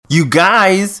You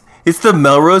guys, it's the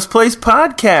Melrose Place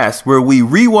podcast, where we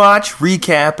rewatch,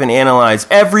 recap, and analyze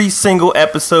every single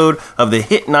episode of the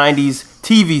hit 90s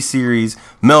TV series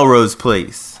Melrose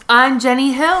Place. I'm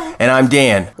Jenny Hill. And I'm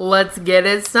Dan. Let's get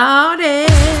it started.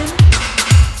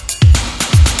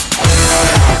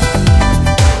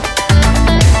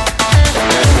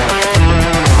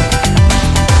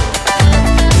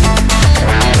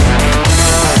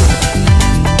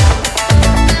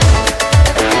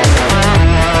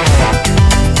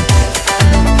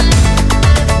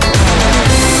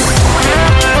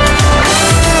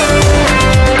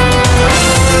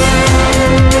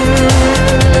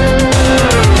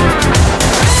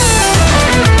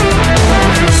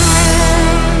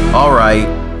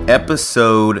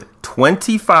 Episode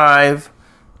 25,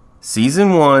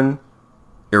 Season 1,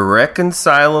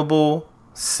 Irreconcilable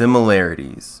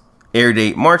Similarities. Air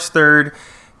date March 3rd,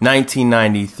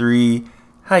 1993.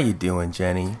 How you doing,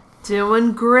 Jenny?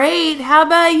 Doing great. How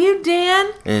about you,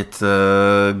 Dan? It's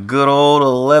a good old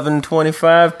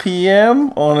 11:25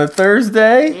 p.m. on a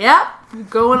Thursday. Yep.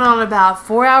 Going on about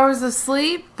 4 hours of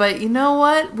sleep, but you know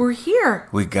what? We're here.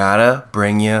 We gotta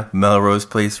bring you Melrose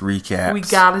Place recaps. We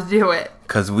gotta do it.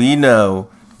 Because we know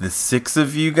the 6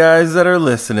 of you guys that are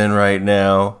listening right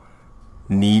now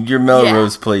need your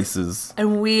Melrose Places.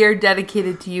 And we are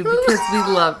dedicated to you because we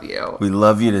love you. We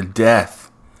love you to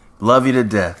death. Love you to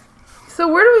death. So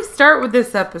where do we start with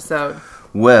this episode?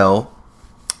 Well,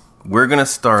 we're going to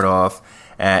start off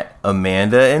at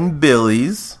Amanda and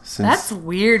Billy's. That's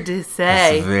weird to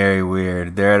say. That's very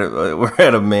weird. We're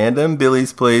at Amanda and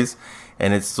Billy's place,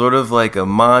 and it's sort of like a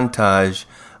montage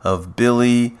of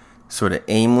Billy sort of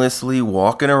aimlessly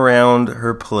walking around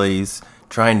her place,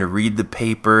 trying to read the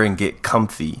paper and get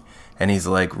comfy. And he's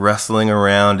like wrestling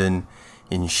around in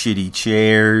shitty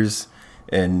chairs,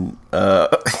 and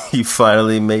he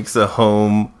finally makes a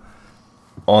home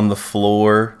on the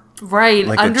floor. Right,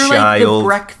 like under a like child. The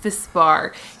breakfast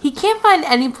bar. He can't find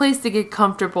any place to get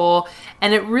comfortable,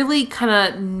 and it really kind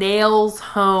of nails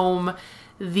home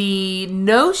the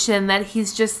notion that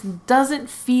he's just doesn't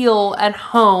feel at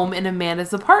home in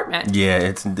Amanda's apartment.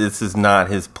 Yeah, this is not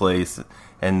his place,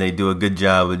 and they do a good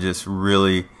job of just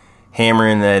really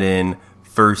hammering that in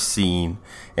first scene.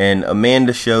 And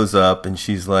Amanda shows up, and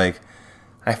she's like,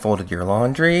 I folded your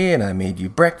laundry, and I made you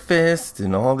breakfast,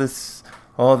 and all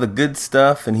the good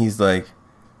stuff. And he's like,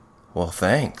 well,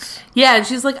 thanks. Yeah, and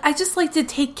she's like, I just like to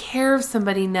take care of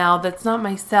somebody now that's not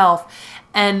myself.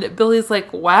 And Billy's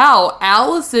like, wow,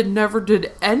 Allison never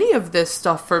did any of this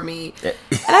stuff for me. And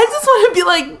I just want to be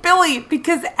like, Billy,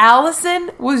 because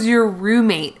Allison was your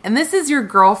roommate, and this is your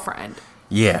girlfriend.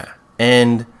 Yeah,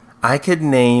 and I could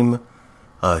name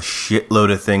a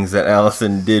shitload of things that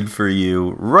Allison did for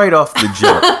you right off the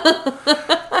jump.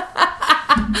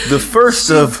 The first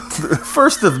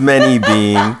of many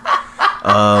being,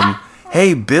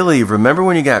 hey, Billy, remember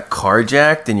when you got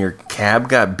carjacked and your cab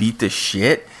got beat to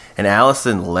shit? And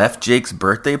Allison left Jake's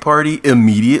birthday party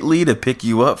immediately to pick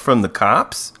you up from the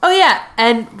cops? Oh, yeah.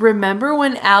 And remember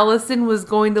when Allison was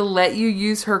going to let you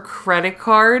use her credit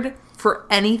card for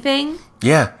anything?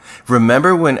 Yeah.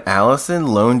 Remember when Allison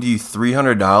loaned you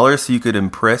 $300 so you could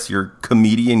impress your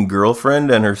comedian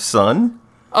girlfriend and her son?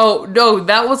 Oh, no,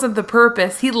 that wasn't the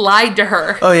purpose. He lied to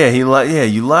her. Oh, yeah, you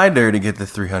lied to her to get the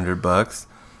 $300.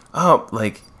 Oh,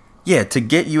 to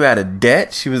get you out of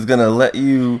debt, she was going to let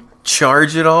you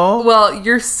charge it all? Well,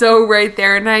 you're so right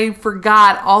there, and I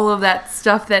forgot all of that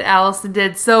stuff that Allison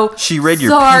did. So she read your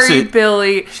sorry,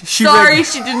 Billy. She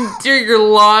didn't do your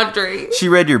laundry. She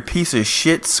read your piece of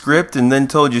shit script and then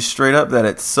told you straight up that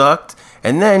it sucked,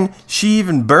 and then she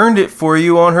even burned it for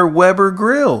you on her Weber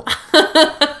grill.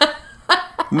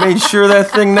 Made sure that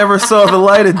thing never saw the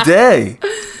light of day.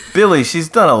 Billy, she's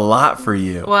done a lot for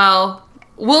you. Well,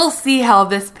 we'll see how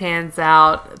this pans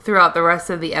out throughout the rest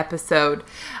of the episode.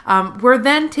 We're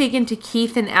then taken to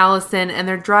Keith and Allison, and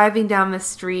they're driving down the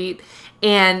street,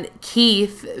 and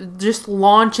Keith just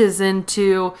launches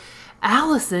into,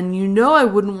 Allison, you know I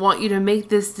wouldn't want you to make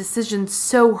this decision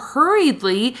so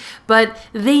hurriedly, but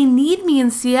they need me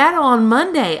in Seattle on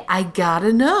Monday. I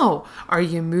gotta know. Are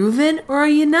you moving or are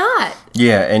you not?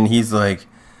 Yeah, and he's like,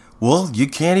 well, you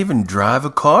can't even drive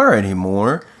a car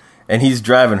anymore. And he's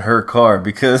driving her car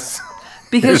because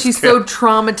she's so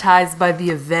traumatized by the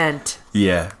event.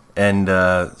 Yeah, and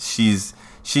she's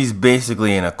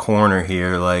basically in a corner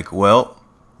here like, well,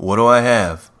 what do I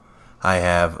have? I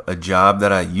have a job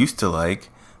that I used to like,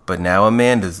 but now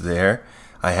Amanda's there.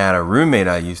 I had a roommate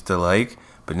I used to like,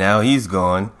 but now he's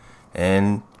gone.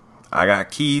 And I got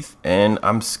Keith, and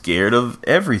I'm scared of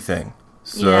everything.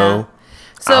 So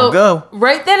So, I'll go.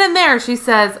 Right then and there, she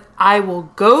says, I will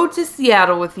go to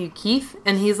Seattle with you, Keith.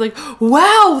 And he's like,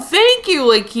 wow, thank you.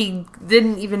 Like, he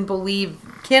can't even believe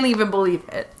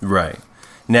it. Right.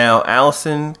 Now,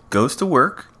 Allison goes to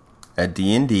work at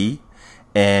D&D,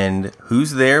 and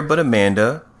who's there but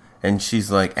Amanda? And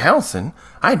she's like, Allison,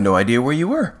 I had no idea where you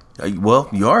were. Well,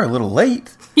 you are a little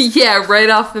late. Yeah, right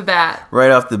off the bat.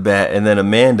 Right off the bat. And then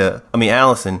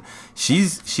Allison,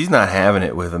 she's not having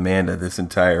it with Amanda this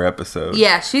entire episode.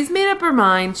 Yeah, she's made up her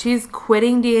mind. She's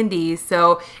quitting D&D,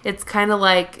 so it's kind of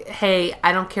like, hey,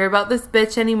 I don't care about this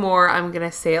bitch anymore. I'm going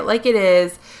to say it like it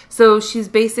is. So she's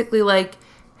basically like,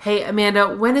 hey,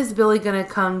 Amanda, when is Billy going to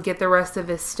come get the rest of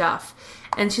his stuff?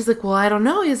 And she's like, well, I don't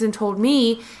know. He hasn't told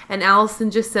me. And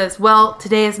Allison just says, well,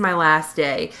 today is my last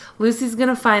day. Lucy's going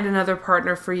to find another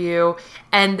partner for you.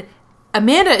 And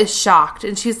Amanda is shocked.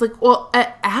 And she's like, well,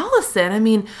 Allison, I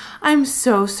mean, I'm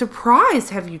so surprised.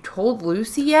 Have you told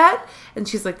Lucy yet? And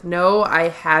she's like, no, I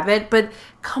haven't. But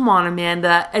come on,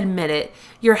 Amanda, admit it.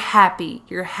 You're happy.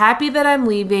 You're happy that I'm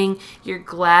leaving. You're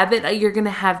glad that you're going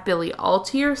to have Billy all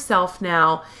to yourself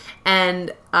now.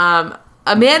 And,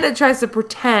 Amanda tries to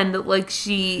pretend like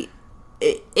she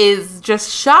is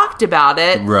just shocked about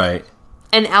it. Right.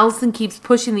 And Allison keeps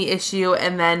pushing the issue.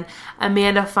 And then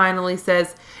Amanda finally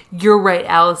says, you're right,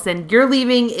 Allison. Your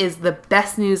leaving is the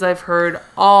best news I've heard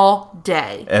all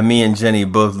day. And me and Jenny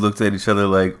both looked at each other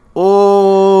like,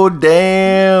 oh,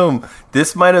 damn.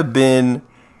 This might have been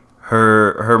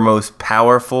her most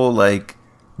powerful, like,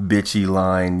 bitchy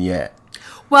line yet.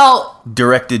 Well,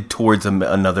 directed towards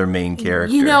another main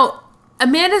character. You know,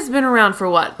 Amanda's been around for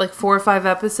what, like 4 or 5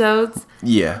 episodes?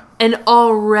 Yeah. And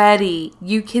already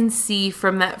you can see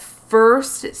from that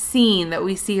first scene that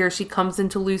we see her, she comes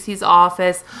into Lucy's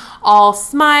office all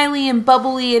smiley and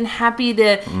bubbly and happy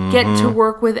to get to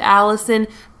work with Allison,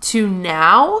 to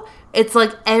now it's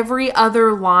like every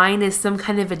other line is some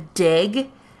kind of a dig,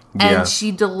 and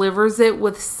she delivers it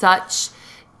with such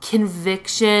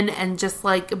conviction and just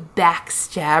like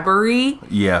backstabbery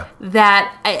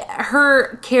that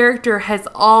her character has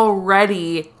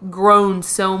already grown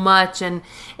so much. And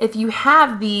if you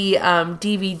have the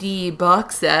DVD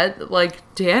box set like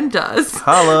Dan does,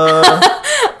 holla.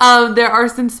 There are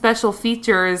some special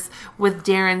features with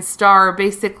Darren Star.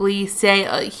 Basically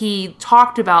he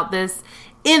talked about this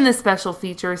in the special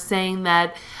features, saying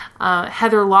that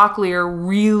Heather Locklear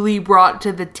really brought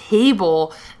to the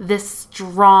table this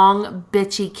strong,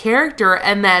 bitchy character,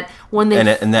 and that when they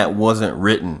and that wasn't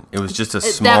written. It was just a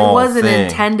small that wasn't thing.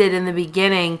 Intended in the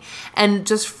beginning. And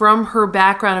just from her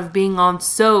background of being on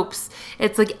soaps,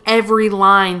 it's like every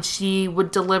line she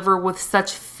would deliver with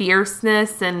such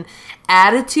fierceness and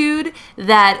attitude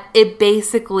that it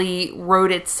basically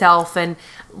wrote itself. And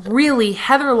really,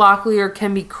 Heather Locklear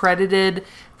can be credited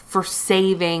for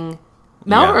saving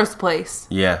Melrose Place.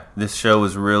 Yeah, this show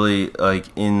was really like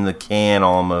in the can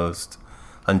almost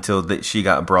until she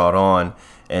got brought on.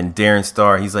 And Darren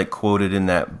Star, he's like quoted in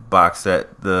that box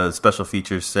set, the special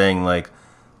features, saying like,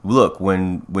 "Look,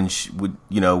 when she would,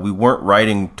 we weren't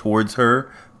writing towards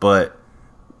her, but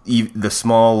the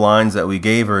small lines that we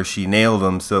gave her, she nailed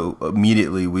them. So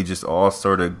immediately we just all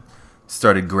sort of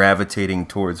started gravitating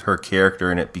towards her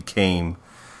character, and it became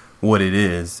what it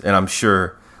is. And I'm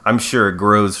sure it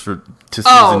grows to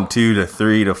season 2 to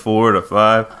 3 to 4 to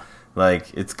 5.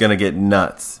 Like, it's gonna get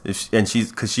nuts.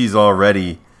 Because she's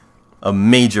already a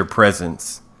major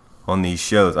presence on these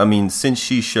shows. I mean, since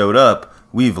she showed up,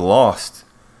 we've lost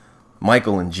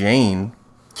Michael and Jane.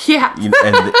 Yeah,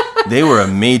 and they were a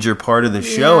major part of the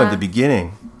show at the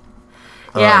beginning.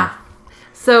 Yeah.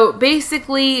 So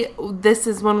basically, this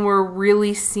is when we're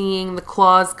really seeing the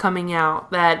claws coming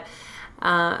out. That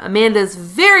Amanda's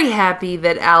very happy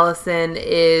that Allison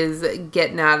is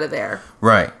getting out of there.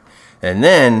 Right. And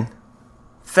then,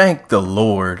 thank the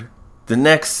Lord, the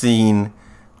next scene,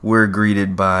 we're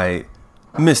greeted by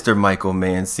Mr. Michael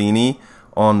Mancini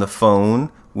on the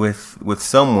phone with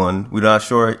someone. We're not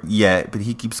sure yet, but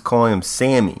he keeps calling him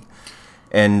Sammy.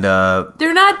 And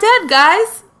they're not dead,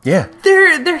 guys. Yeah.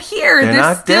 They're here.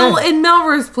 They're still dead. In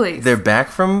Melrose Place. They're back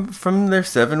from their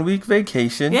 7-week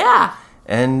vacation. Yeah.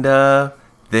 And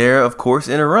they're, of course,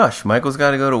 in a rush. Michael's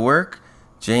got to go to work.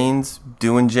 Jane's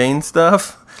doing Jane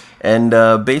stuff. And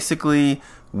basically,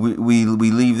 we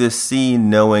leave this scene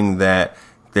knowing that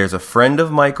there's a friend of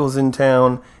Michael's in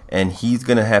town, and he's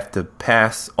going to have to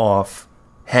pass off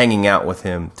hanging out with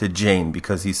him to Jane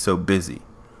because he's so busy.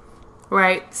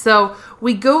 Right. So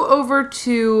we go over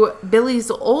to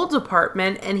Billy's old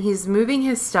apartment, and he's moving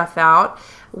his stuff out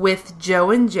with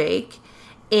Joe and Jake.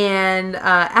 And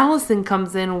Allison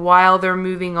comes in while they're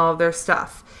moving all of their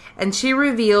stuff. and she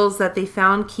reveals that they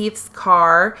found Keith's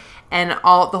car, and the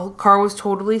whole car was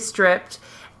totally stripped.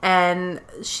 And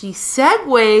she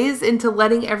segues into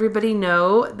letting everybody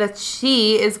know that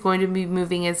she is going to be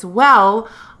moving as well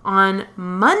on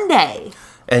Monday.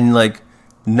 And, like,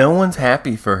 no one's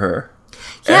happy for her.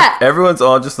 Yeah. Everyone's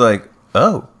all just like,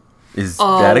 oh, is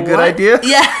that a good idea?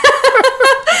 Yeah.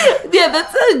 Yeah,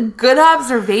 that's a good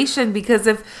observation, because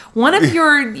if one of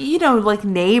your, like,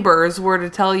 neighbors were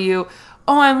to tell you,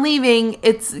 oh, I'm leaving,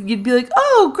 you'd be like,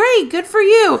 oh, great, good for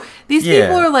you. These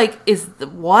people are like,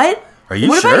 what? Are you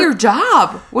what sure? About your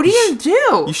job? What are you going to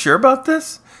do? You sure about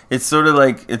this? It's sort of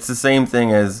like, it's the same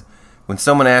thing as when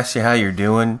someone asks you how you're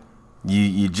doing,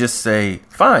 you just say,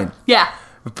 fine. Yeah.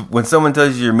 When someone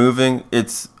tells you you're moving,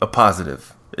 it's a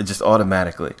positive. It just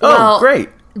automatically. Well, oh, great.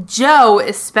 Jo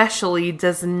especially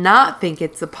does not think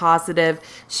it's a positive.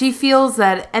 She feels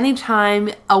that anytime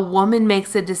a woman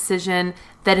makes a decision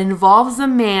that involves a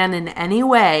man in any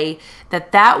way,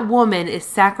 that woman is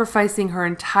sacrificing her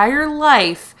entire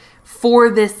life for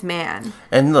this man.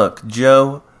 And look,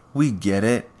 Jo, we get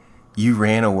it. You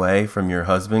ran away from your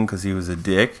husband because he was a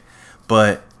dick,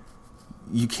 but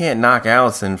you can't knock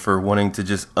Allison for wanting to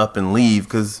just up and leave,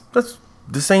 because that's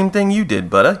the same thing you did,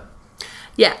 buddy.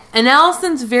 Yeah, and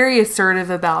Allison's very assertive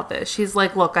about this. She's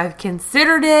like, look, I've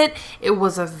considered it. It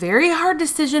was a very hard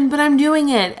decision, but I'm doing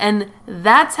it. And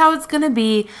that's how it's going to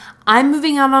be. I'm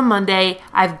moving out on Monday.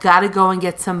 I've got to go and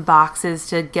get some boxes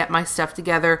to get my stuff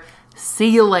together. See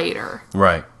you later.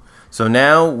 Right. So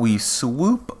now we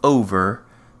swoop over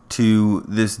to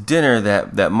this dinner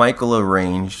that Michael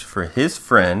arranged for his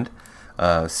friend,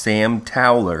 Sam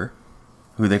Towler,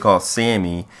 who they call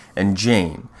Sammy, and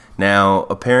Jane. Now,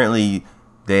 apparently,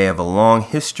 they have a long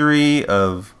history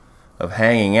of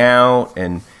hanging out,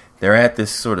 and they're at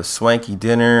this sort of swanky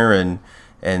dinner,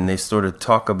 and they sort of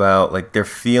talk about, like, their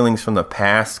feelings from the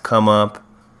past come up.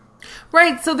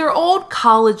 Right, so they're old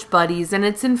college buddies, and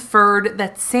it's inferred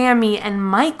that Sammy and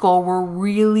Michael were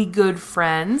really good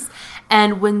friends.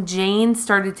 And when Jane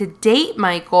started to date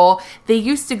Michael, they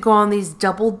used to go on these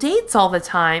double dates all the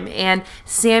time. And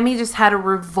Sammy just had a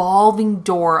revolving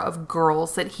door of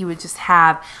girls that he would just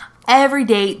have. Every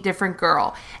date, different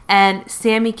girl. And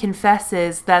Sammy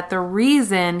confesses that the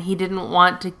reason he didn't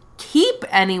want to keep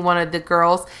any one of the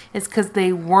girls is because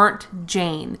they weren't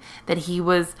Jane. That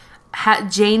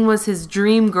Jane was his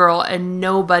dream girl, and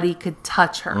nobody could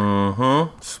touch her.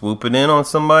 Mm-hmm. Swooping in on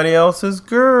somebody else's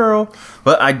girl.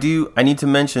 But I need to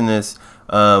mention this.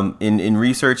 In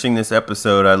researching this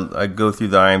episode, I go through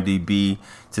the IMDb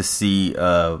to see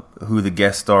who the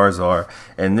guest stars are,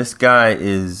 and this guy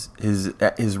his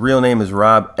real name is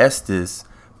Rob Estes,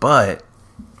 but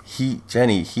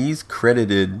he's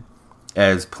credited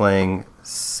as playing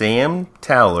Sam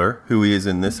Towler, who he is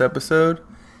in this episode,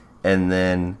 and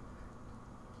then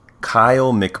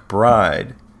Kyle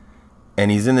McBride,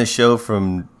 and he's in the show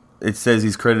it says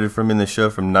he's credited in the show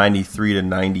from 93 to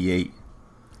 98.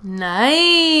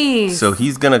 Nice. So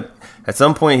at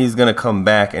some point he's gonna come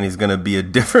back, and he's gonna be a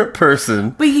different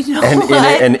person. But you know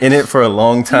what? In it for a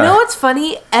long time. You know what's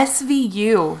funny?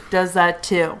 SVU does that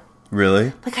too.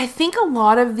 Really? Like, I think a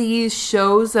lot of these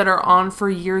shows that are on for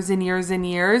years and years and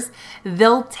years,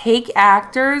 they'll take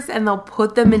actors and they'll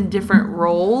put them in different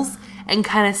roles and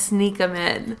kind of sneak them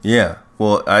in. Yeah.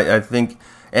 Well, I think,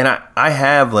 and I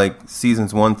have, like,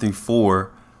 seasons 1 through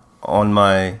 4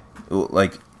 on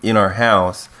in our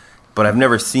house, but I've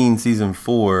never seen season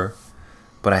 4,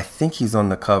 but I think he's on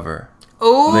the cover.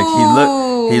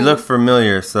 Oh. Like, he looked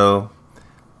familiar, so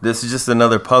this is just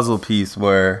another puzzle piece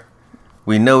where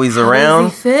we know he's around.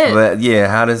 Does he fit? But yeah,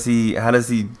 how does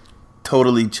he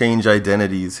totally change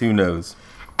identities? Who knows?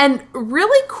 And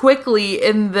really quickly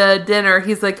in the dinner,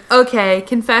 he's like, okay,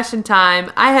 confession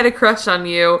time. I had a crush on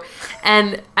you.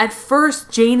 And at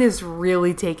first, Jane is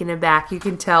really taken aback. You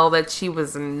can tell that she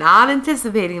was not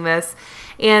anticipating this.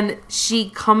 And she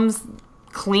comes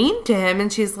clean to him,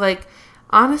 and she's like,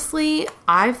 honestly,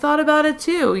 I've thought about it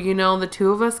too. The two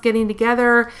of us getting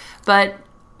together, but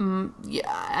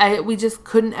we just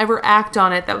couldn't ever act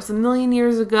on it. That was a million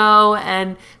years ago,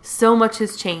 and so much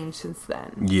has changed since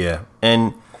then. Yeah,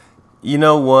 and you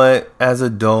know what? As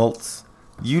adults,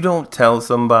 you don't tell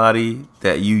somebody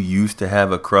that you used to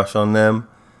have a crush on them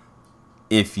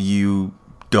if you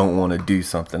don't want to do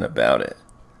something about it.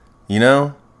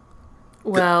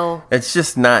 Well, it's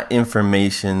just not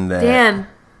information that... Dan,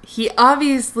 he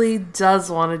obviously does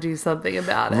want to do something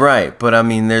about it. Right, but I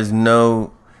mean, there's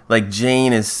no... Like,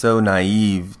 Jane is so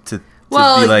naive to be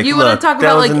like, you want to talk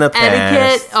about, like,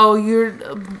 etiquette? Oh,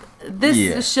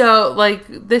 this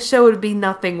show would be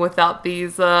nothing without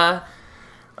these. I'm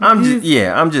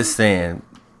just saying,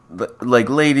 like,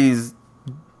 ladies,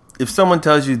 if someone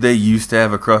tells you they used to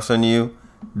have a crush on you,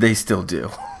 they still do.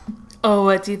 Oh,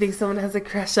 what? Do you think someone has a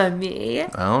crush on me? I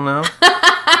don't know.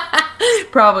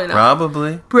 Probably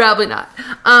not. Probably not.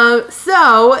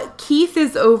 So Keith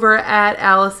is over at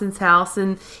Allison's house,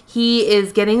 and he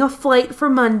is getting a flight for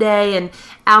Monday, and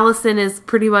Allison is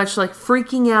pretty much like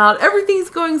freaking out. Everything's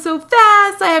going so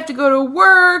fast. I have to go to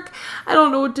work. I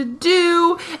don't know what to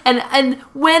do. And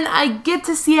when I get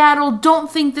to Seattle, don't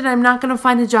think that I'm not going to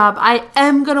find a job. I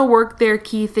am going to work there,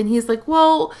 Keith. And he's like,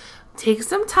 well, take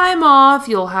some time off.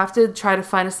 You'll have to try to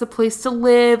find us a place to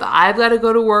live. I've got to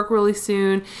go to work really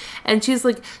soon. And she's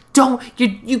like,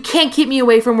 you can't keep me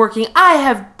away from working. I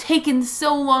have taken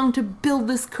so long to build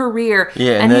this career.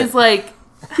 Yeah, and he's like,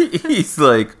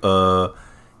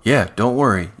 yeah, don't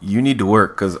worry. You need to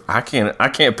work because I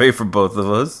can't pay for both of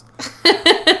us.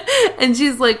 And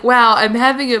she's like, wow, I'm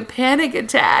having a panic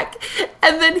attack.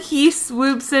 And then he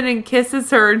swoops in and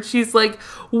kisses her. And she's like,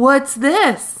 what's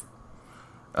this?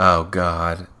 Oh,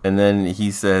 God. And then he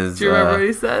says... Do you remember what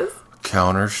he says?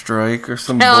 Counter-strike or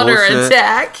some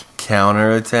bullshit.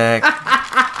 Counterattack.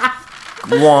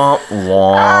 Womp,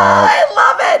 womp. I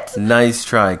love it. Nice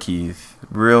try, Keith.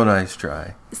 Real nice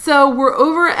try. So we're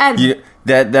over at...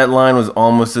 That line was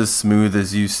almost as smooth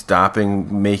as you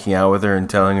stopping making out with her and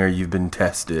telling her you've been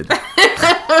tested.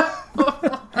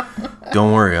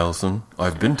 Don't worry, Allison.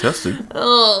 I've been tested.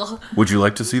 Ugh. Would you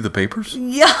like to see the papers?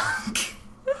 Yuck.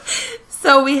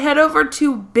 So we head over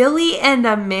to Billy and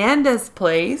Amanda's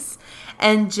place,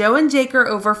 and Joe and Jake are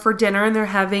over for dinner, and they're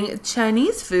having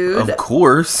Chinese food. Of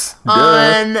course.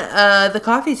 On the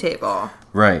coffee table.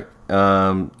 Right.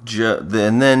 And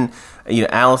then,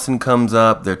 Allison comes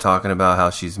up. They're talking about how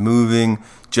she's moving.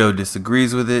 Joe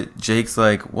disagrees with it. Jake's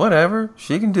like, whatever.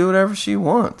 She can do whatever she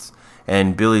wants.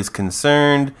 And Billy's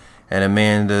concerned, and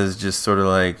Amanda's just sort of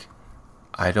like,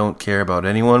 I don't care about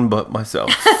anyone but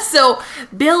myself. So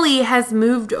Billy has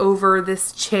moved over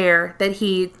this chair that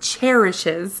he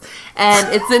cherishes, and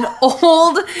it's an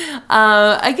old,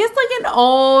 I guess like an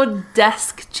old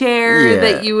desk chair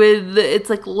that you would. It's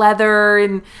like leather,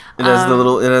 and it has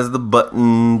it has the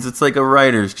buttons. It's like a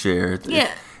writer's chair.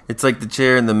 It's like the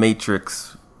chair in The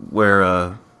Matrix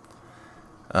where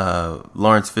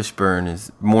Lawrence Fishburne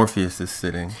Morpheus is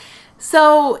sitting.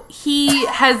 So he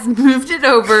has moved it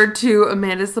over to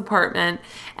Amanda's apartment,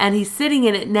 and he's sitting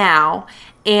in it now.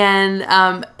 And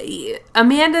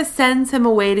Amanda sends him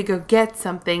away to go get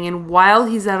something. And while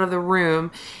he's out of the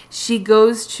room, she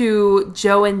goes to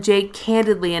Joe and Jake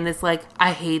candidly and is like,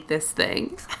 I hate this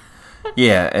thing.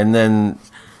 Yeah, and then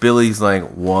Billy's like,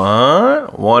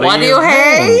 what? What do you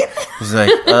hate? He's like,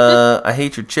 I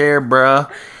hate your chair,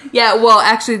 bruh. Yeah, well,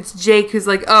 actually, it's Jake who's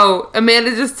like, oh,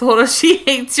 Amanda just told us she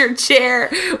hates your chair,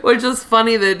 which was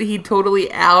funny that he totally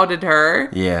outed her.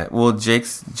 Yeah, well,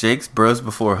 Jake's bros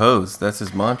before hoes. That's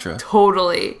his mantra.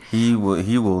 Totally. He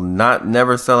will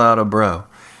never sell out a bro.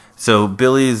 So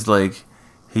Billy's like,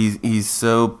 he's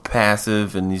so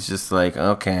passive, and he's just like,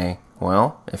 okay,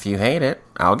 well, if you hate it,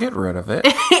 I'll get rid of it.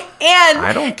 And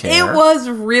I don't care. It was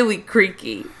really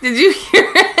creaky. Did you hear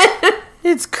it?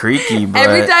 It's creaky, but...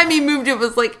 Every time he moved, it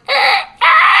was like...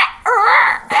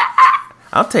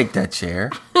 I'll take that chair.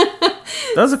 That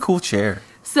was a cool chair.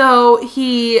 So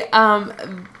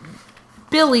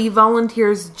Billy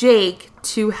volunteers Jake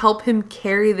to help him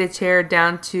carry the chair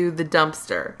down to the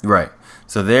dumpster. Right.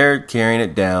 So they're carrying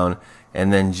it down,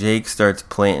 and then Jake starts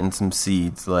planting some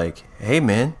seeds. Like, hey,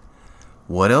 man,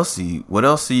 what else are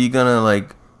you gonna,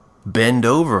 like, bend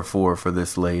over for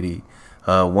this lady?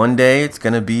 One day it's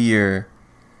gonna be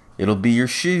it'll be your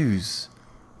shoes.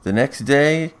 The next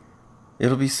day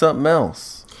it'll be something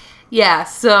else. Yeah,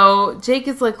 so Jake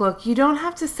is like, look, you don't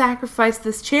have to sacrifice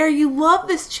this chair. You love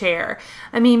this chair.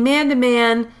 I mean, man to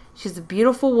man, she's a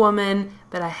beautiful woman,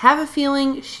 but I have a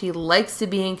feeling she likes to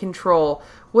be in control.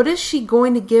 What is she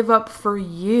going to give up for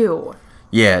you?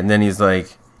 Yeah, and then he's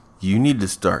like, you need to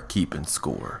start keeping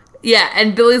score. Yeah,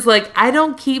 and Billy's like, I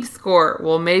don't keep score.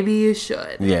 Well, maybe you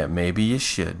should. Yeah, maybe you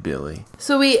should, Billy.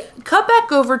 So we cut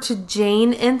back over to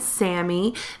Jane and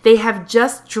Sammy. They have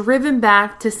just driven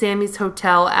back to Sammy's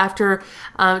hotel after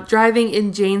driving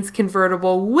in Jane's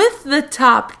convertible with the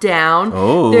top down.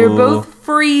 Oh. They're both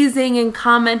freezing and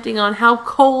commenting on how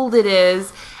cold it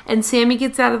is. And Sammy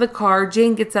gets out of the car.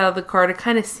 Jane gets out of the car to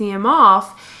kind of see him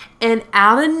off. And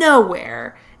out of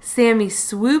nowhere, Sammy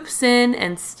swoops in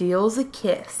and steals a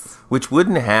kiss. Which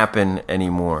wouldn't happen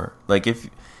anymore. Like if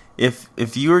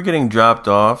you were getting dropped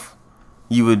off,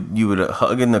 you would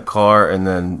hug in the car and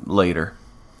then later.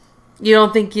 You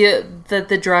don't think that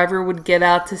the driver would get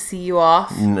out to see you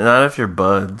off? Not if you're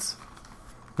buds.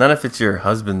 Not if it's your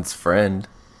husband's friend.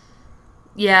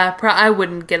 Yeah, I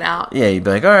wouldn't get out. Yeah, you'd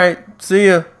be like, all right, see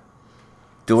ya.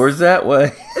 Doors that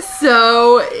way.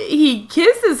 So he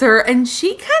kisses her, and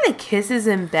she kind of kisses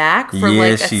him back for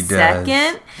like a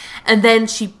second. And then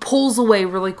she pulls away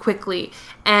really quickly.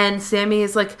 And Sammy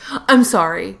is like, I'm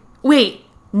sorry. Wait,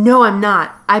 no, I'm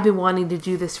not. I've been wanting to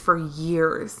do this for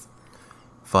years.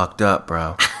 Fucked up,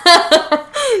 bro.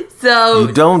 So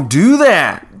you don't do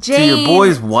that to your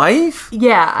boy's wife?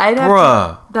 Yeah, I'd have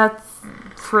Bruh. That's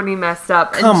pretty messed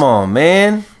up. Come on,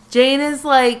 man. Jane is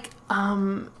like,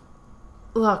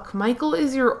 look, Michael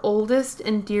is your oldest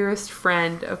and dearest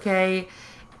friend, okay?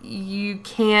 You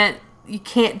can't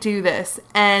do this.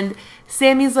 And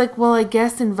Sammy's like, well, I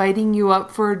guess inviting you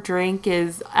up for a drink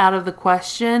is out of the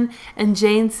question. And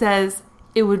Jane says,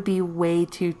 it would be way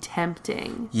too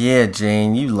tempting. Yeah,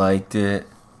 Jane, you liked it.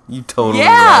 You totally liked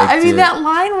it. Yeah, I mean, that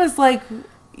line was like,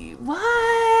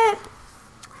 what?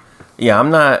 Yeah, I'm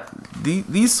not...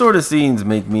 These sort of scenes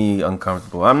make me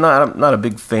uncomfortable. I'm not a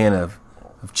big fan of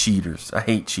cheaters. I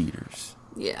hate cheaters.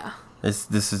 Yeah.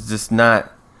 This is just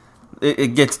not...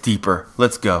 It gets deeper.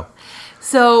 Let's go.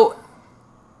 So,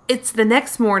 it's the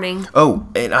next morning. Oh,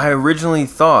 and I originally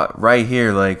thought right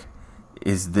here, like,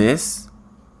 is this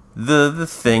the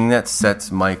thing that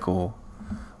sets Michael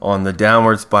on the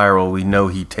downward spiral we know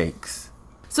he takes?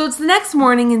 So it's the next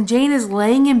morning, and Jane is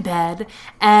laying in bed,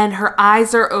 and her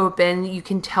eyes are open. You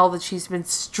can tell that she's been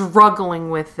struggling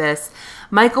with this.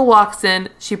 Michael walks in.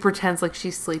 She pretends like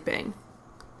she's sleeping.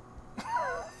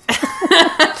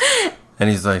 And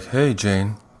he's like, hey,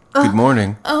 Jane. Good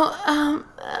morning. Oh,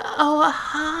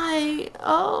 hi.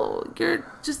 Oh, you're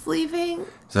just leaving?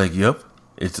 He's like, yep.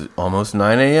 It's almost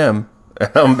 9 a.m. And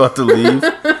I'm about to leave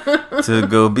to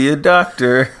go be a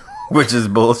doctor, which is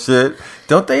bullshit.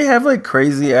 Don't they have like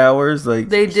crazy hours? Like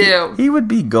they do. He would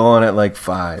be gone at like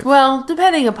 5. Well,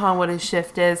 depending upon what his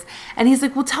shift is. And he's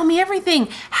like, well, tell me everything.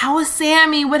 How was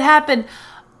Sammy? What happened?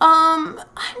 I'm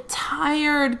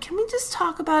tired. Can we just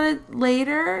talk about it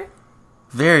later?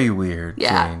 Very weird,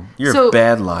 yeah. Jane. You're a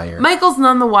bad liar. Michael's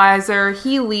none the wiser.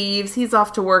 He leaves. He's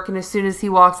off to work. And as soon as he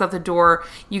walks out the door,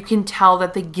 you can tell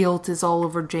that the guilt is all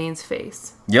over Jane's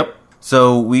face. Yep.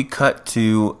 So we cut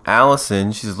to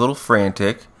Allison. She's a little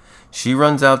frantic. She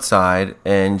runs outside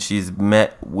and she's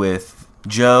met with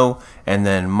Joe and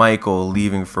then Michael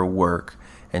leaving for work.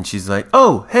 And she's like,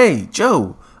 oh, hey,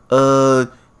 Joe,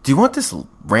 do you want this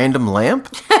random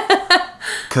lamp?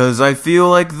 Because I feel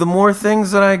like the more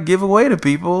things that I give away to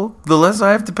people, the less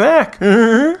I have to pack.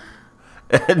 And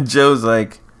Joe's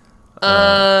like,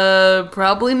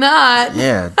 probably not.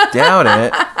 Yeah, doubt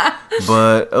it.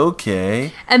 But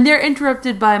okay. And they're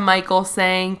interrupted by Michael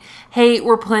saying, hey,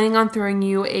 we're planning on throwing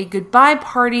you a goodbye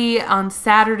party on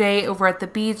Saturday over at the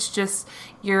beach. Just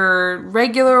your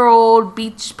regular old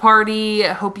beach party.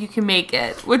 I hope you can make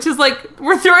it. Which is like,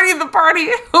 we're throwing you the party.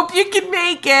 Hope you can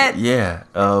make it. Yeah,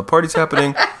 party's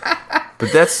happening.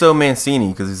 But that's so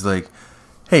Mancini because he's like,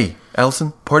 hey,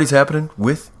 Allison, party's happening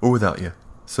with or without you.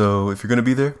 So if you're going to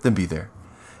be there, then be there.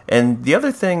 And the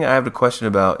other thing I have a question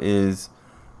about is,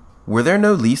 were there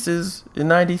no leases in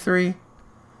 93?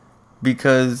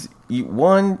 Because,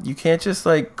 one, you can't just,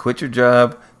 like, quit your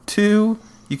job. 2,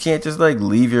 you can't just, like,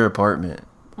 leave your apartment.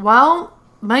 Well,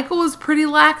 Michael was pretty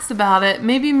lax about it.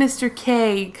 Maybe Mr.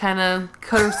 K kind of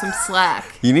cut her some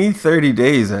slack. You need 30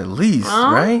 days at least,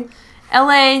 right?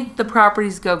 LA, the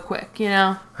properties go quick, you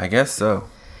know? I guess so.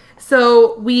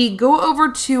 So we go over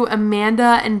to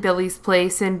Amanda and Billy's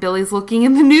place, and Billy's looking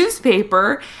in the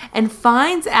newspaper and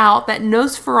finds out that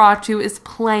Nosferatu is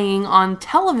playing on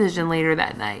television later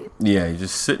that night. Yeah, he's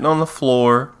just sitting on the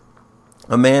floor.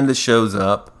 Amanda shows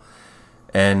up,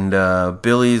 and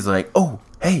Billy's like, oh,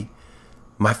 hey,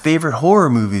 my favorite horror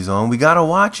movie's on. We gotta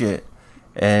watch it.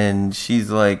 And she's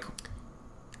like,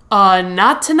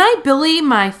 not tonight, Billy.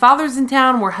 My father's in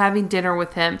town. We're having dinner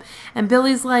with him. And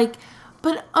Billy's like,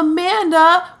 but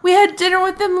Amanda, we had dinner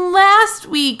with him last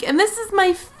week, and this is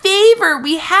my favorite.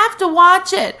 We have to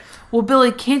watch it. Well,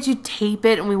 Billy, can't you tape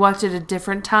it and we watch it a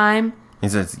different time? He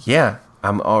says, yeah,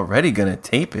 I'm already going to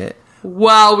tape it.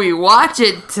 While we watch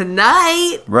it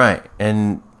tonight. Right.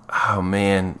 And, oh,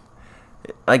 man.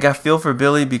 Like, I feel for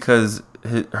Billy because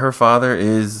her father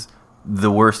is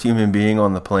the worst human being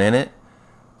on the planet.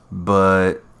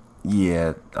 But,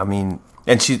 yeah, I mean,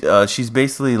 and she's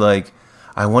basically like,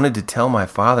 I wanted to tell my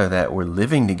father that we're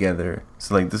living together.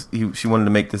 So like this, she wanted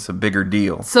to make this a bigger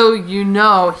deal. So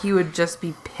he would just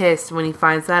be pissed when he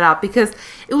finds that out, because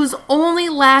it was only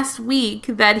last week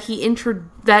that she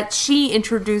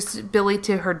introduced Billy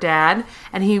to her dad,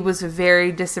 and he was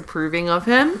very disapproving of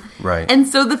him. Right. And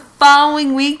so the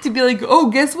following week to be like,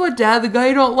 oh, guess what, Dad? The guy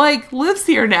you don't like lives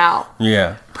here now.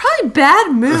 Yeah. Probably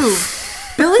bad move.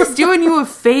 Billy's doing you a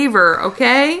favor,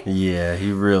 okay? Yeah,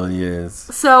 he really is.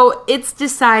 So it's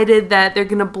decided that they're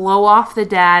going to blow off the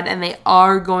dad, and they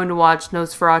are going to watch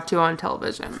Nosferatu on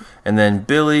television. And then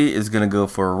Billy is going to go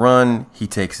for a run. He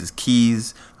takes his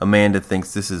keys. Amanda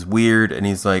thinks this is weird, and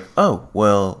he's like, oh,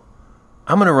 well,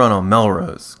 I'm going to run on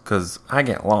Melrose, because I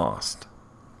get lost.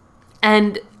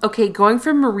 And, okay, going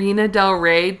from Marina Del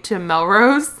Rey to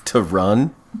Melrose. To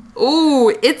run? Ooh,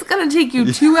 it's going to take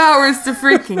you 2 hours to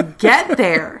freaking get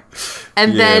there.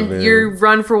 And then you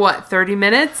run for what, 30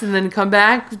 minutes and then come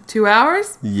back 2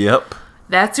 hours? Yep.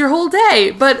 That's your whole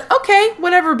day. But okay,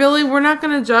 whatever, Billy. We're not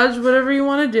going to judge whatever you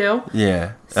want to do.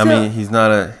 Yeah. I mean, he's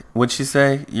not a, what'd she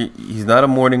say? He's not a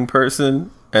morning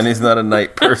person and he's not a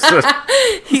night person.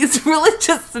 He's really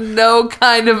just no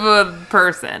kind of a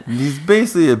person. He's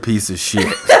basically a piece of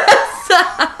shit.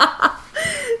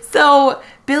 So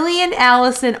Billy and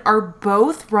Allison are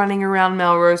both running around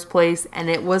Melrose Place, and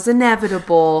it was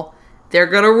inevitable. They're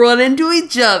going to run into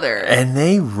each other. And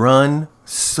they run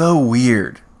so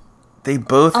weird. They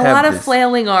both have a lot of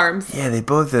flailing arms. Yeah, they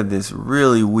both have this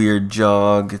really weird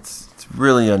jog. It's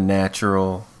really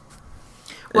unnatural.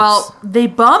 Well, they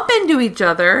bump into each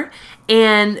other,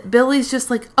 and Billy's just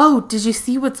like, oh, did you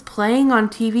see what's playing on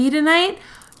TV tonight?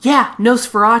 Yeah,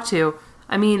 Nosferatu.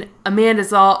 I mean,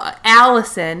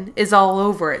 Allison is all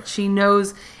over it. She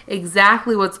knows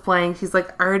exactly what's playing. She's like,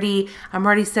 I'm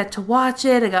already set to watch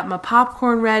it. I got my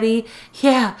popcorn ready.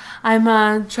 Yeah,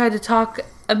 I'm trying to talk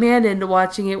Amanda into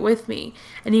watching it with me.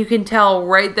 And you can tell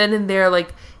right then and there,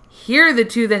 like, here are the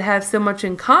two that have so much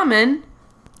in common.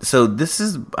 So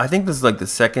I think this is like the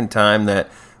second time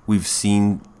that we've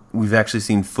actually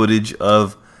seen footage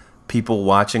of people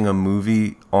watching a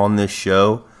movie on this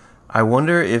show. I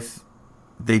wonder if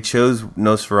they chose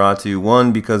Nosferatu,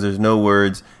 one, because there's no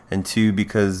words, and two,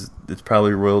 because it's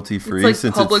probably royalty free. It's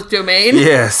like public domain.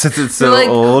 Yeah, since it's so like,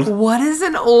 old. What is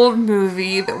an old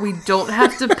movie that we don't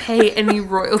have to pay any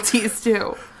royalties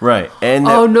to? Right. And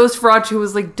Nosferatu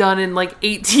was like done in like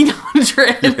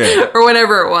 1800 or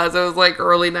whatever it was. It was like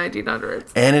early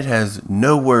 1900s. And it has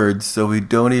no words, so we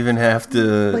don't even have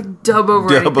to like dub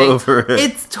over it.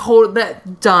 It's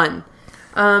done.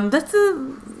 That's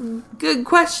a good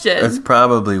question. That's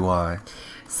probably why.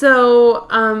 So,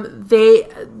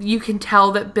 you can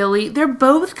tell that they're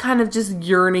both kind of just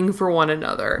yearning for one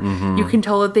another. Mm-hmm. You can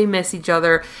tell that they miss each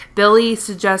other. Billy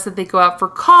suggests that they go out for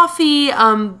coffee,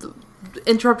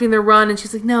 interrupting their run, and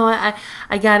she's like, no,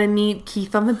 I gotta meet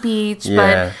Keith on the beach,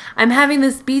 but I'm having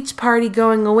this beach party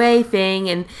going away thing,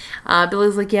 and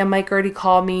Billy's like, yeah, Mike already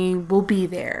called me, we'll be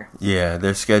there. Yeah,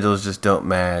 their schedules just don't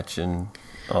match, and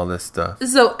all this stuff.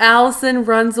 So Allison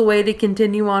runs away to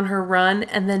continue on her run,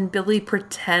 and then Billy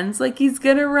pretends like he's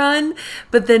gonna run,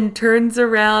 but then turns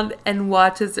around and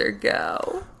watches her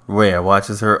go. Yeah,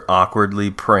 watches her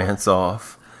awkwardly prance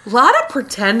off. A lot of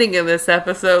pretending in this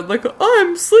episode. Like, oh,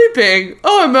 I'm sleeping.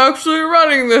 Oh, I'm actually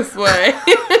running this way.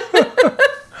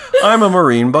 I'm a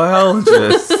marine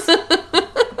biologist.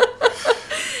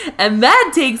 And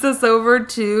that takes us over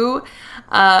to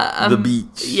the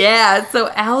beach. Yeah, so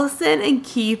Allison and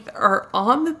Keith are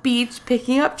on the beach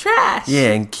picking up trash.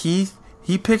 Yeah, and Keith,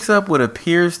 he picks up what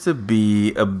appears to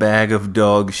be a bag of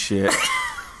dog shit.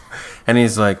 And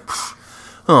he's like,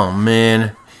 oh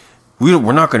man,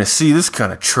 we're not going to see this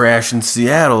kind of trash in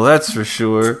Seattle, that's for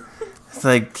sure. It's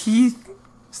like, Keith,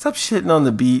 stop shitting on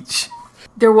the beach.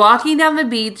 They're walking down the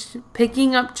beach,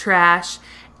 picking up trash,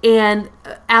 and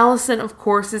Allison, of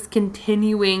course, is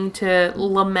continuing to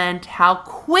lament how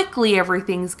quickly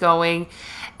everything's going.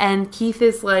 And Keith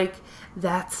is like,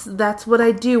 that's what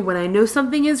I do. When I know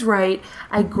something is right,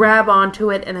 I grab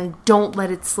onto it and I don't let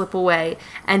it slip away.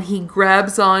 And he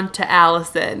grabs on to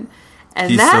Allison. And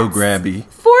he's that's so grabby.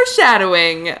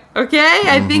 Foreshadowing, okay?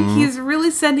 I think he's really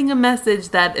sending a message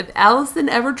that if Allison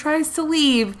ever tries to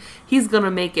leave, he's going to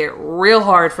make it real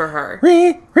hard for her.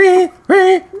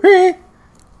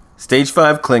 Stage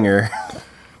 5 clinger.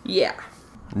 Yeah.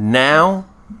 Now,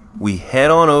 we head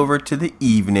on over to the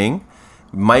evening.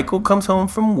 Michael comes home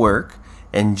from work,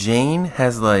 and Jane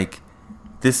has, like,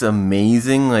 this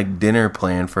amazing, like, dinner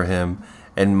plan for him.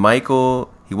 And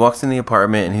Michael, he walks in the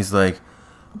apartment, and he's like,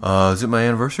 is it my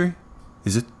anniversary?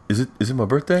 Is it my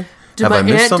birthday? Did my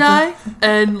aunt die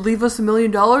and leave us $1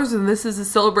 million and this is a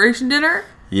celebration dinner?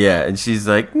 Yeah, and she's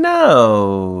like,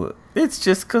 no, it's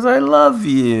just because I love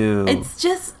you. It's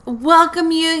just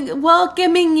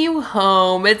welcoming you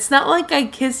home. It's not like I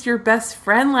kissed your best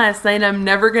friend last night. I'm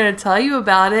never going to tell you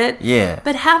about it. Yeah.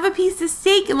 But have a piece of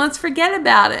steak and let's forget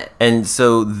about it. And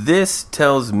so this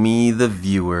tells me, the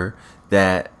viewer,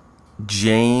 that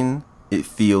Jane, it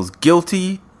feels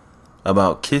guilty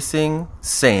about kissing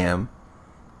Sam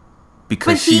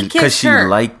because she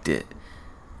liked it.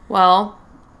 Well,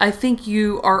 I think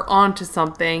you are onto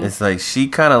something. It's like she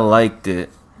kind of liked it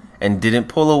and didn't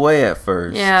pull away at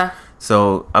first. Yeah.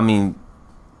 So I mean,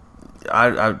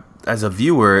 I as a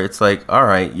viewer, it's like, all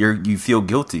right, you feel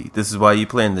guilty. This is why you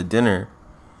planned the dinner.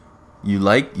 You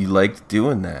liked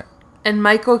doing that. And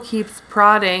Michael keeps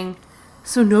prodding.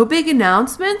 So no big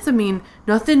announcements? I mean,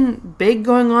 nothing big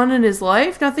going on in his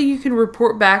life? Nothing you can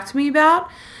report back to me about?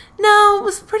 No, it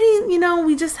was pretty,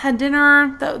 we just had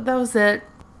dinner. That was it.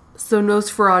 So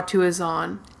Nosferatu is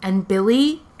on. And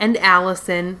Billy and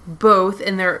Allison, both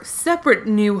in their separate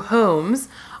new homes,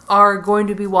 are going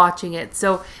to be watching it.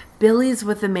 So Billy's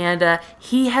with Amanda.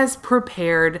 He has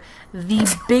prepared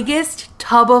the biggest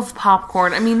tub of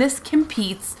popcorn. I mean, this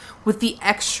competes with the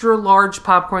extra large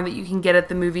popcorn that you can get at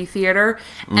the movie theater.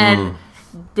 And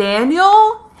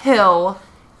Daniel Hill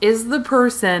is the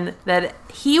person that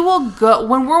he will go,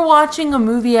 when we're watching a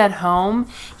movie at home,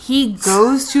 he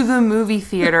goes to the movie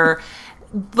theater,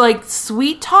 like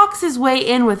sweet talks his way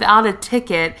in without a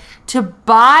ticket to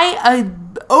buy a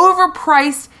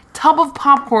overpriced tub of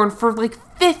popcorn for like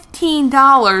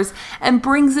 $15 and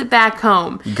brings it back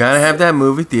home. You gotta have that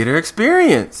movie theater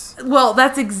experience. Well,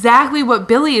 that's exactly what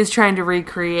Billy is trying to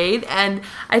recreate, and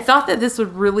I thought that this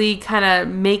would really kind of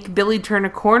make Billy turn a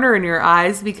corner in your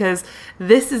eyes, because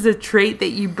this is a trait that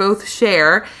you both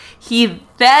share. He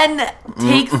then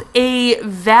takes a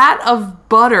vat of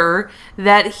butter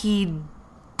that he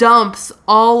dumps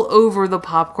all over the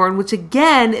popcorn, which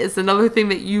again is another thing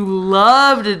that you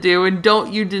love to do, and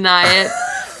don't you deny it.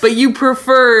 But you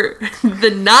prefer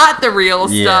not the real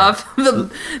stuff,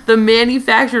 the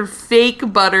manufactured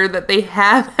fake butter that they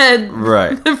have at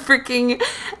the freaking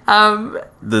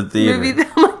the theater. movie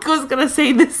that I was gonna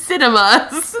say, the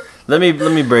cinemas. Let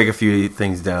me break a few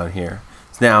things down here.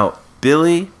 Now,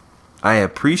 Billy, I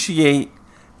appreciate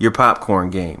your popcorn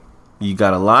game. You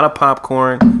got a lot of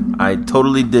popcorn. I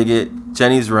totally dig it.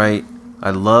 Jenny's right.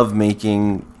 I love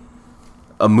making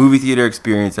a movie theater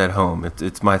experience at home.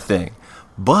 It's my thing.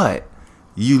 But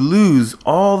you lose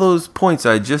all those points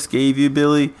I just gave you,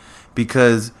 Billy,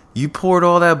 because you poured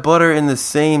all that butter in the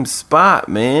same spot,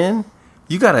 man.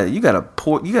 You gotta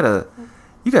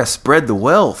spread the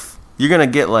wealth. You're gonna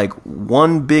get like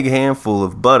one big handful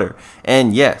of butter.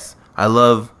 And yes, I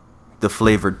love the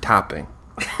flavored topping.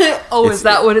 Is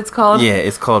that what it's called? Yeah,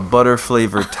 it's called butter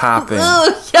flavored topping.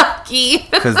 Ugh, yucky.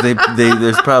 Because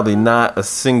there's probably not a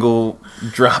single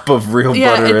drop of real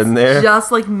butter in there.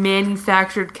 Just like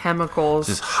manufactured chemicals.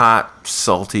 Just hot,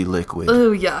 salty liquid.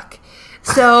 Ooh, yuck.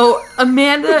 So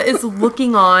Amanda is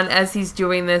looking on as he's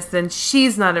doing this, and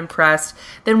she's not impressed.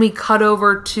 Then we cut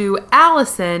over to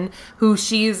Allison, who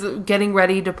she's getting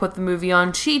ready to put the movie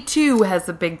on. She too has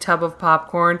a big tub of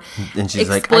popcorn. And she's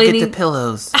like, I get the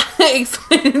pillows.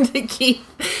 Explaining to Keith,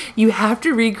 you have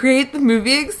to recreate the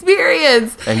movie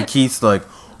experience. And Keith's like,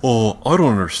 oh, I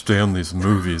don't understand these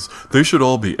movies. They should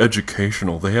all be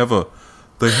educational. They have a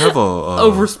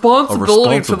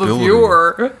responsibility to the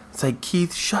viewer. It's like,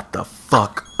 Keith, shut the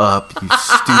fuck up, you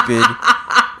stupid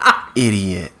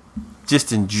idiot.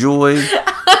 Just enjoy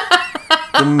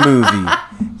the movie,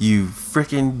 you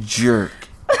freaking jerk.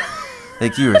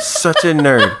 Like, you are such a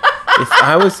nerd. If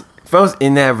I was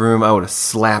in that room, I would have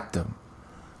slapped him.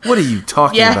 What are you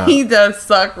talking about? Yeah, he does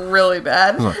suck really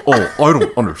bad. I'm like, oh, I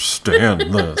don't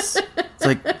understand this. It's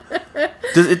like,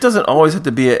 it doesn't always have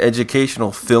to be an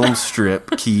educational film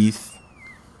strip, Keith.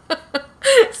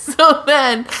 So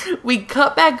then we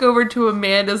cut back over to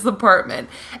Amanda's apartment,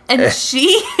 and she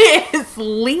is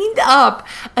leaned up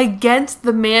against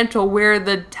the mantle where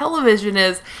the television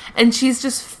is, and she's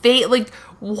just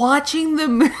watching the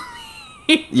movie.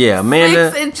 Yeah,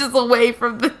 Amanda, 6 inches away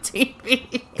from the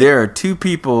TV. There are two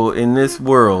people in this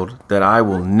world that I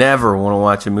will never want to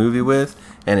watch a movie with,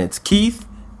 and it's Keith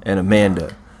and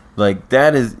Amanda. Like,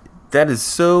 that is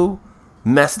so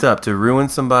messed up to ruin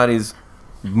somebody's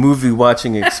movie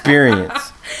watching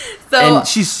experience. And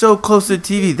she's so close to the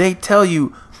TV. They tell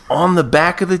you on the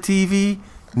back of the TV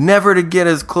never to get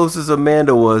as close as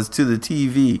Amanda was to the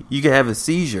TV. You could have a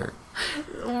seizure.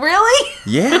 Really?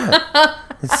 Yeah.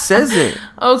 It says it.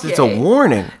 Okay. It's a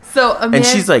warning. So Amanda, And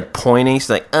she's like pointing. She's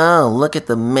like, oh, look at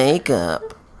the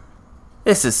makeup.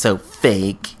 This is so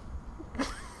fake.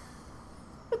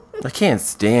 I can't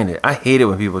stand it. I hate it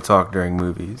when people talk during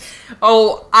movies.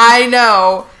 oh, I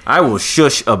know. I will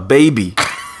shush a baby.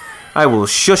 I will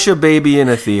shush a baby in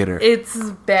a theater.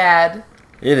 It's bad.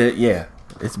 It is, yeah,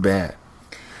 it's bad.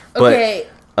 Okay.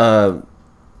 But,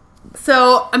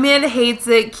 So Amanda hates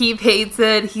it. Keith hates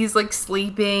it. He's like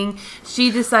sleeping.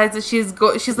 She decides that she's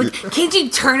like, can't you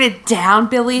turn it down,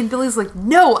 Billy? And Billy's like,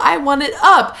 no, I want it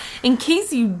up. In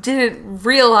case you didn't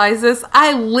realize this,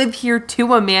 I live here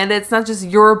too, Amanda. It's not just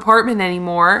your apartment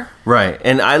anymore. right.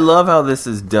 And I love how this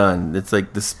is done. It's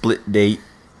like the split date.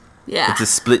 Yeah. It's a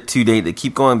split 2 date. They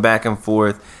keep going back and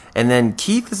forth. And then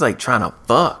Keith is like trying to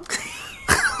fuck.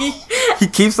 He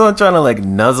keeps on trying to like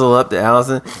nuzzle up to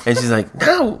Allison. And she's like,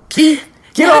 no, Keith,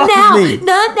 get Not off now. of me.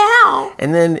 Not now.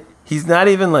 And then he's not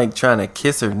even like trying to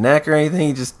kiss her neck or anything.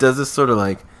 He just does this sort of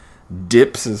like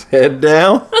dips his head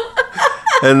down.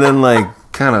 And then like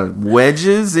kind of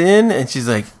wedges in. And she's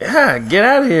like, ah, get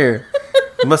out of here.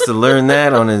 He must have learned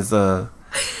that on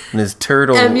his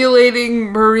turtle.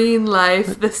 Emulating marine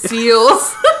life, the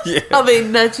seals. Yeah. How they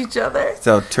nudge each other. That's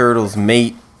how turtles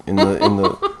mate in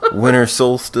the winter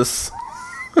solstice.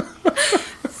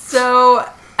 So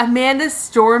Amanda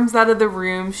storms out of the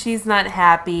room. She's not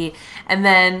happy. And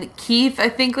then Keith, I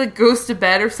think, like goes to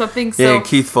bed or something. So Yeah,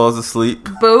 Keith falls asleep.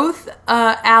 both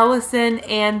Allison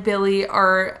and Billy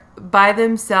are by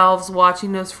themselves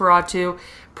watching Nosferatu,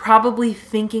 probably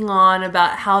thinking on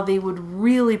about how they would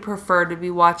really prefer to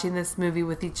be watching this movie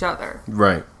with each other.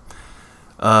 Right.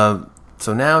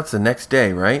 So now it's the next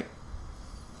day, right?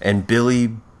 And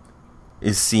Billy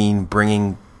is seen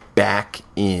bringing back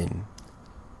in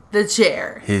The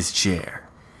chair. his chair.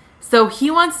 So he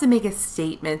wants to make a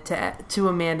statement to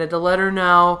Amanda to let her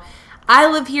know, I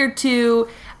live here too.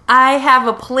 I have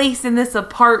a place in this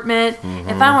apartment.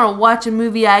 If I want to watch a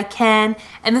movie, I can.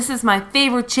 And this is my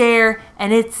favorite chair,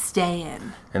 and it's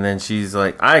staying. And then she's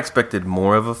like, I expected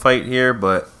more of a fight here,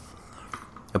 but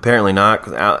apparently not.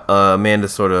 Because Amanda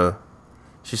sort of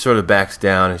backs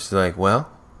down, and she's like, well,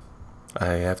 I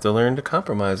have to learn to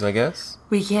compromise, I guess.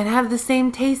 We can't have the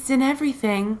same taste in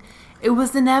everything. It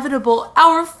was inevitable.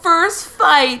 Our first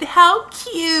fight. How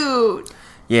cute.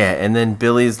 Yeah, and then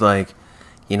Billy's like,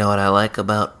 you know what I like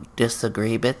about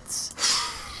disagreements?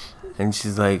 And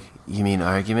she's like, you mean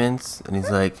arguments? And he's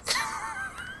like,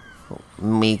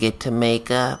 we get to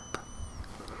make up.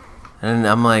 And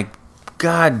I'm like,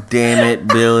 God damn it,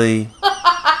 Billy.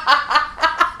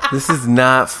 This is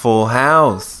not Full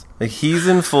House. Like, he's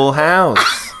in Full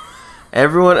House.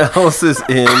 Everyone else is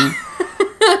in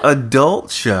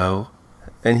adult show.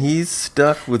 And he's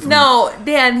stuck with... No,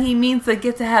 Dan, he means they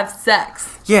get to have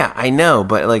sex. Yeah, I know,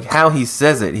 but like how he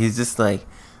says it, he's just like,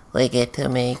 we get to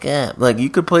make up. Like, you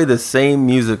could play the same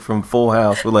music from Full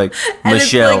House with like And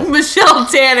Michelle. it's like Michelle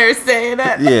Tanner saying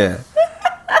it. Yeah.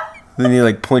 Then you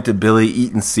like point to Billy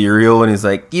eating cereal, and he's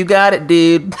like, you got it,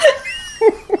 dude.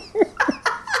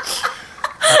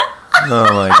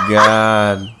 Oh my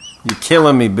God. You're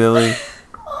killing me, Billy.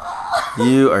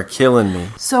 You are killing me.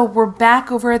 So we're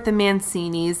back over at the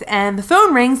Mancini's, and the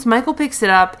phone rings. Michael picks it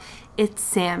up. It's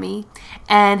Sammy,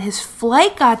 and his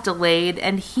flight got delayed,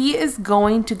 and he is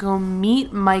going to go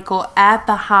meet Michael at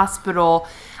the hospital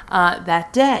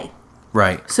that day.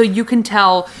 Right. So you can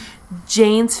tell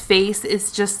Jane's face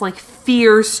is just like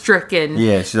fear-stricken.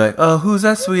 Yeah, she's like, oh, who's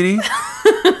that, sweetie?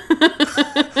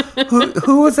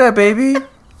 who was that, baby?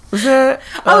 Was that...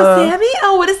 Sammy?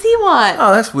 Oh, what does he want?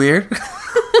 Oh, that's weird.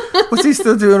 What's he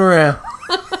still doing around?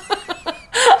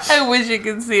 I wish you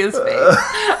could see his face.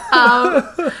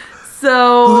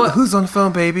 So... Who's on the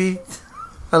phone, baby?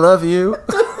 I love you.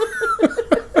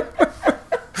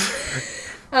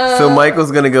 So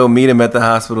Michael's going to go meet him at the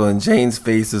hospital, and Jane's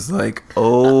face is like,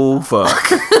 oh, fuck.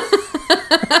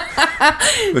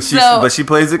 But she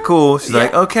plays it cool. She's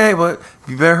like, okay, but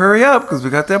you better hurry up because we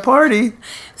got that party.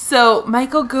 So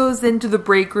Michael goes into the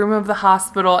break room of the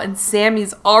hospital, and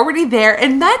Sammy's already there,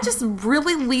 and that just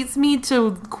really leads me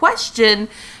to question,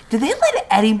 do they let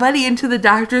anybody into the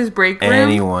doctor's break room?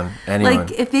 Anyone.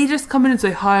 Like, if they just come in and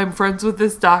say, hi, I'm friends with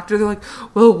this doctor, they're like,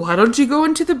 well, why don't you go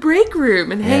into the break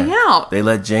room and hang out? They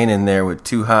let Jane in there with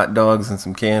 2 hot dogs and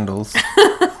some candles.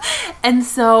 And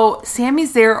so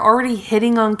Sammy's there already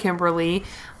hitting on Kimberly.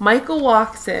 Michael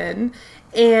walks in,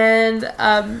 and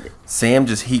Sam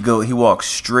he walks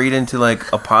straight into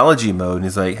like apology mode, and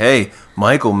he's like, hey,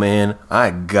 Michael, man,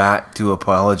 I got to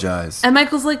apologize. and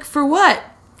Michael's like, for what?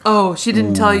 Oh, she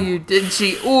didn't tell you, did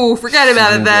she? Ooh, forget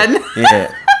about it then.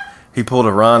 Yeah. He pulled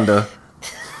a Rhonda.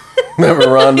 Remember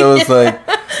Rondo was like,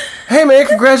 hey man,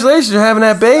 congratulations, you're having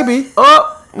that baby.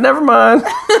 Oh, never mind.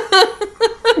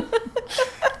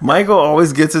 Michael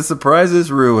always gets his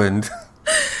surprises ruined.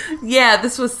 Yeah,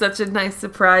 this was such a nice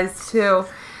surprise, too.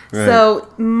 Right.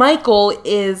 So, Michael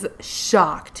is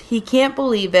shocked. He can't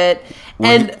believe it.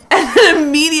 And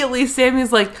immediately,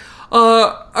 Sammy's like,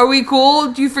 are we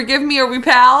cool? Do you forgive me? Are we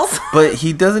pals? But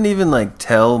he doesn't even, like,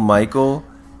 tell Michael.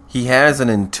 He has an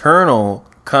internal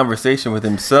conversation with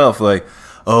himself, like,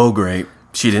 oh, great.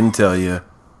 She didn't tell you.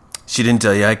 She didn't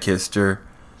tell you I kissed her.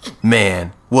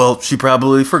 Man, well, she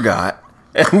probably forgot.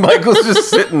 And Michael's just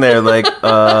sitting there like,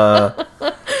 huh?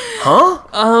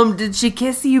 Did she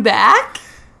kiss you back?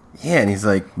 Yeah, and he's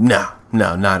like, no,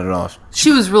 not at all.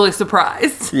 She was really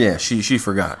surprised. Yeah, she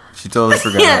forgot. She totally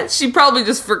forgot. Yeah, she probably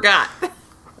just forgot.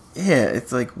 Yeah,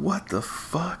 it's like, what the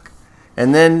fuck?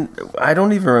 And then, I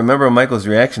don't even remember Michael's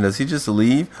reaction. Does he just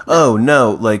leave? Oh,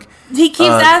 no, like... He keeps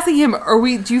asking him,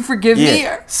 do you forgive me?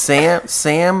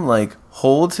 Sam, like,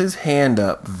 holds his hand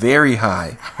up very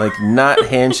high. Like, not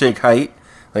handshake height.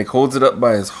 Like, holds it up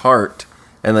by his heart.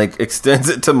 And, like, extends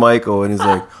it to Michael. And he's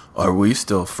like, are we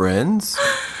still friends?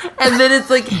 And then it's,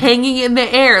 like, hanging in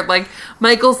the air. Like,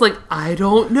 Michael's like, I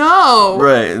don't know.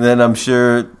 Right. And then I'm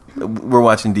sure... We're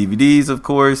watching DVDs, of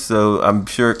course. So I'm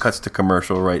sure it cuts to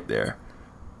commercial right there.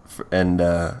 And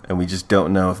we just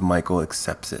don't know if Michael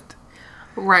accepts it.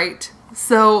 Right.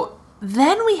 So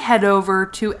then we head over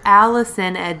to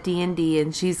Allison at D&D,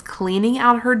 and she's cleaning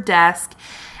out her desk.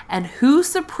 And who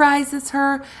surprises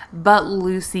her but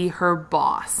Lucy, her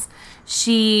boss?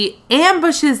 She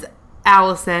ambushes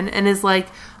Allison and is like,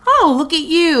 oh, look at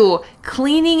you,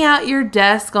 cleaning out your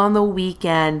desk on the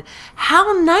weekend.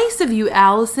 How nice of you,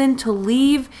 Allison, to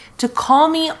leave to call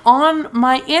me on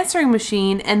my answering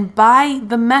machine and by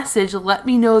the message let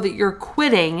me know that you're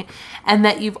quitting and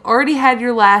that you've already had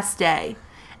your last day.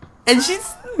 And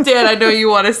she's... Dan, I know you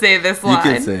want to say this line.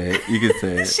 You can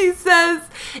say it. She says,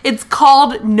 it's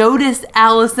called Notice,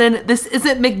 Allison. This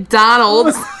isn't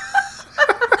McDonald's.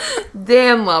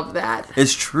 Dan loved that.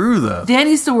 It's true, though. Dan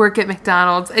used to work at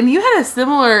McDonald's, and you had a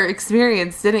similar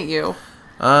experience, didn't you?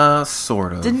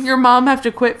 Sort of. Didn't your mom have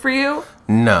to quit for you?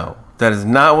 No, that is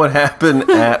not what happened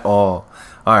at all.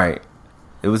 All right.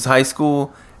 It was high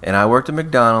school, and I worked at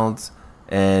McDonald's,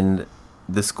 and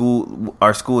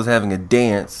our school was having a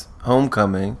dance,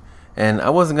 homecoming, and I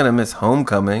wasn't going to miss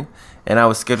homecoming, and I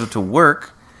was scheduled to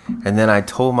work, and then I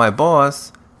told my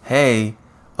boss, hey,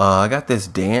 I got this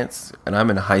dance, and I'm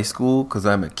in high school because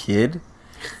I'm a kid,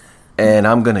 and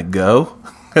I'm going to go.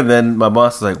 And then my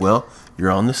boss was like, well, you're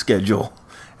on the schedule.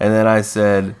 And then I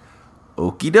said,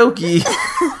 okie dokie.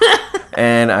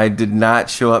 And I did not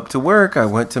show up to work. I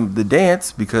went to the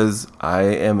dance because I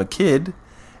am a kid.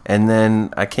 And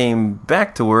then I came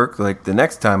back to work, like the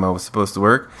next time I was supposed to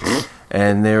work.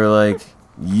 And they were like,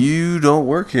 you don't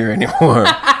work here anymore.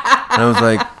 And I was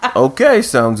like, okay,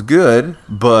 sounds good,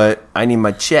 but I need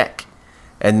my check.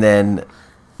 And then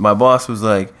my boss was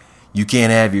like, you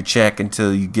can't have your check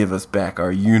until you give us back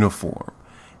our uniform.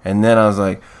 And then I was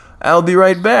like, I'll be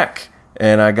right back.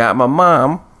 And I got my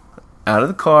mom out of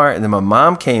the car, and then my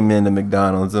mom came into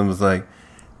McDonald's and was like,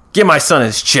 give my son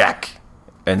his check.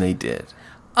 And they did.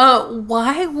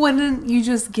 Why wouldn't you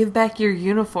just give back your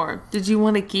uniform? Did you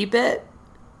want to keep it?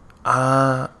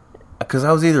 Because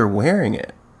I was either wearing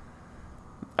it.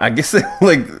 I guess,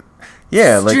 like,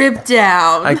 yeah. Stripped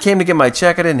down. I came to get my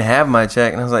check. I didn't have my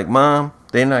check. And I was like, Mom,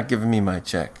 they're not giving me my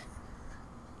check.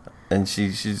 And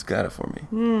she's got it for me.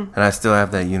 And I still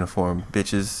have that uniform,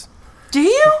 bitches. Do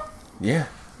you? Yeah.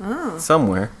 Oh.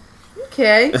 Somewhere.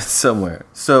 Okay. Somewhere.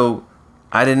 So,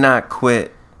 I did not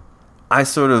quit. I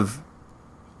sort of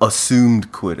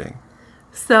assumed quitting.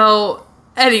 So...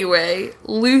 Anyway,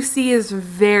 Lucy is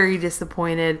very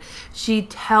disappointed. She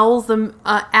tells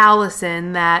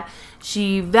Allison that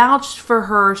she vouched for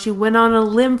her. She went on a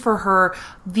limb for her.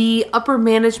 The upper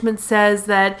management says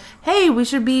that, hey, we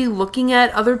should be looking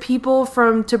at other people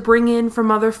to bring in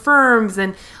from other firms.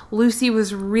 And Lucy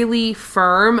was really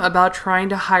firm about trying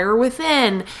to hire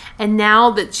within. And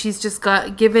now that she's just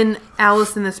given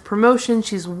Allison this promotion,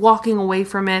 she's walking away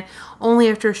from it only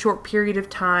after a short period of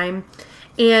time.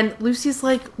 And Lucy's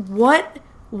like, what?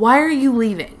 Why are you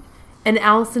leaving? And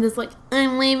Allison is like,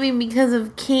 I'm leaving because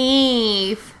of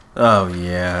Keith. Oh,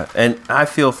 yeah. And I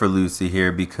feel for Lucy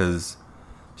here because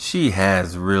she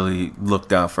has really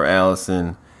looked out for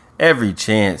Allison every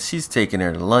chance. She's taken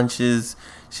her to lunches.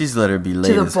 She's let her be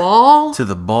late. To the ball? To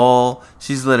the ball.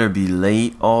 She's let her be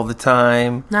late all the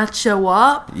time. Not show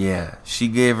up? Yeah. She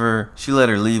let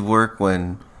her leave work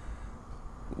when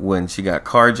she got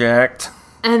carjacked.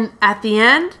 And at the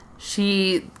end,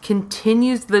 she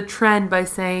continues the trend by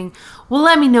saying, well,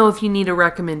 let me know if you need a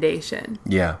recommendation.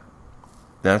 Yeah.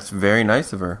 That's very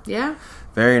nice of her. Yeah.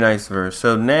 Very nice of her.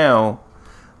 So now,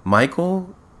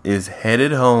 Michael is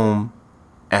headed home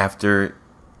after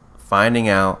finding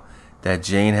out that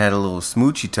Jane had a little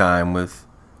smoochy time with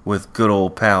good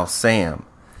old pal Sam.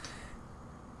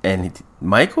 And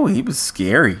Michael, he was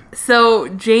scary. So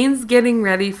Jane's getting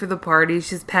ready for the party.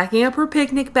 She's packing up her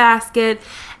picnic basket.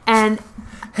 And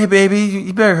hey, baby,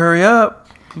 you better hurry up.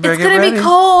 It's going to be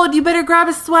cold. You better grab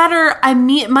a sweater.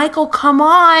 Michael, come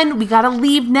on. We got to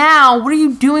leave now. What are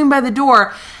you doing by the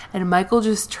door? And Michael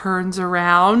just turns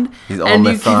around. He's all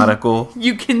methodical.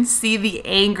 You can see the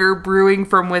anger brewing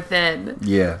from within.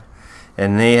 Yeah.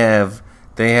 And they have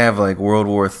like World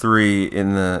War III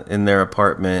in their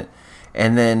apartment.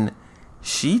 And then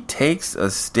she takes a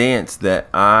stance that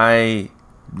I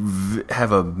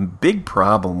have a big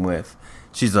problem with.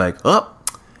 She's like, oh,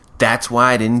 that's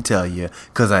why I didn't tell you.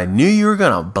 Because I knew you were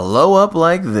going to blow up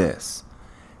like this.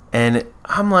 And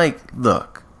I'm like,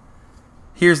 look,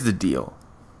 here's the deal.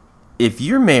 If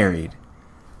you're married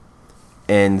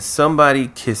and somebody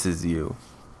kisses you,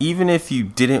 even if you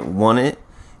didn't want it,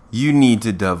 you need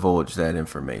to divulge that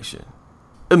information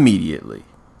immediately.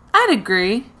 I'd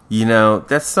agree. You know,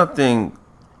 that's something,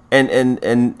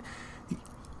 and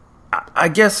I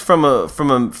guess from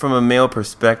a male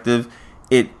perspective,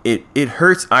 it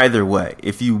hurts either way.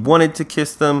 If you wanted to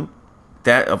kiss them,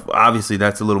 that obviously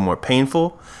that's a little more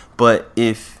painful. But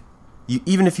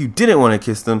even if you didn't want to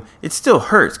kiss them, it still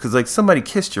hurts because like somebody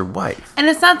kissed your wife. And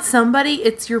it's not somebody;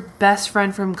 it's your best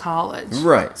friend from college.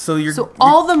 Right. So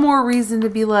all the more reason to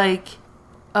be like,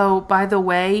 oh, by the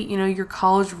way, you know, your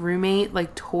college roommate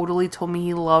like totally told me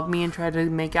he loved me and tried to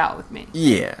make out with me.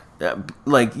 Yeah.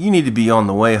 Like you need to be on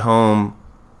the way home.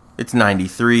 It's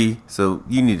 93, so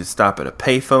you need to stop at a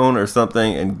payphone or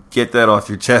something and get that off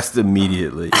your chest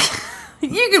immediately.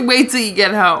 You can wait till you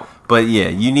get home. But yeah,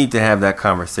 you need to have that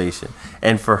conversation.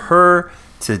 And for her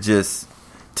to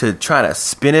try to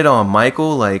spin it on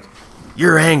Michael, like,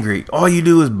 you're angry. All you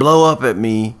do is blow up at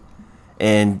me.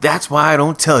 And that's why I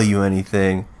don't tell you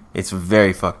anything. It's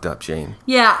very fucked up, Jane.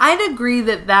 Yeah, I'd agree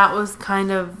that was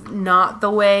kind of not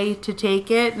the way to take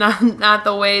it. Not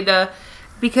the way to...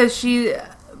 Because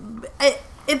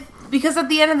because at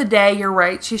the end of the day, you're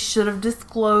right. She should have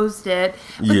disclosed it.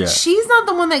 But she's not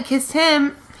the one that kissed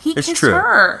him. He kissed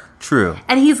her. True.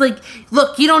 And he's like,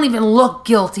 look, you don't even look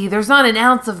guilty. There's not an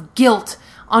ounce of guilt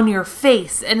on your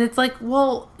face. And it's like,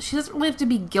 well, she doesn't really have to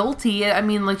be guilty. I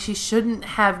mean, like, she shouldn't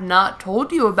have not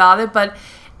told you about it, but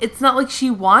it's not like she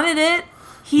wanted it.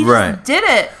 He just did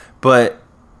it. But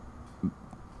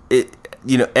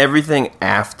everything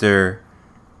after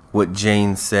what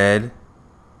Jane said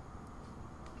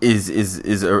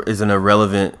is an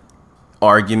irrelevant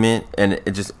argument, and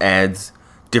it just adds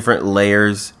different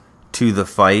layers to the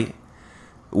fight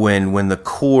when the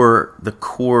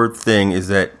core thing is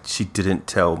that she didn't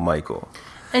tell Michael.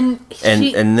 And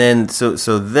then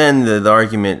the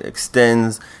argument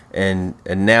extends and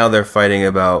now they're fighting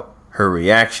about her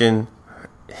reaction,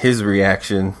 his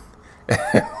reaction.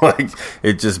 Like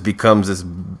it just becomes this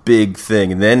big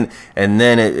thing, and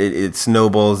then it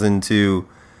snowballs into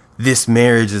this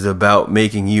marriage is about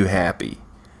making you happy.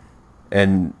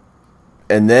 And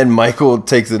then Michael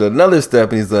takes it another step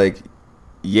and he's like,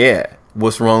 yeah,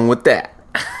 what's wrong with that?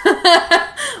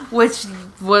 Which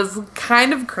was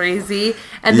kind of crazy.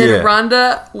 And then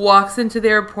Rhonda walks into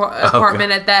their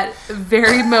apartment at that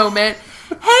very moment.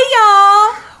 Hey,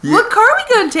 y'all, what car are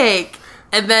we going to take?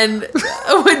 And then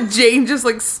when Jane just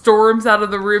like storms out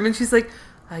of the room and she's like,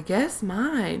 I guess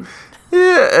mine.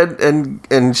 Yeah,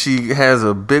 and she has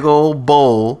a big old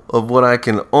bowl of what I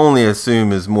can only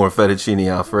assume is more fettuccine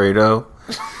Alfredo.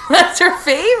 That's her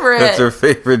favorite. That's her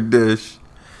favorite dish.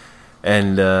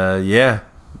 And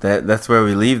that's where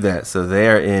we leave that. So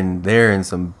they're in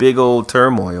some big old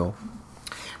turmoil.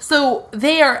 So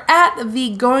they are at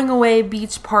the going away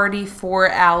beach party for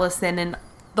Allison, and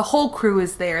the whole crew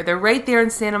is there. They're right there in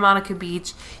Santa Monica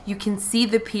Beach. You can see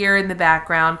the pier in the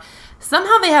background.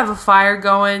 Somehow they have a fire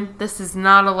going. This is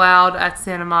not allowed at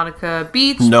Santa Monica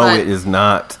Beach. No, it is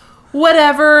not.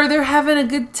 Whatever. They're having a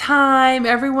good time.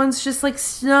 Everyone's just like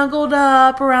snuggled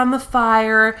up around the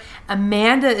fire.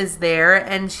 Amanda is there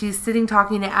and she's sitting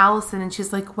talking to Allison and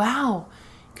she's like, wow,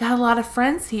 got a lot of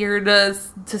friends here to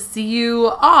see you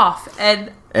off.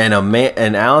 And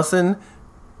Allison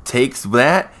takes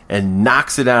that and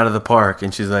knocks it out of the park.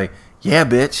 And she's like, yeah,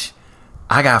 bitch,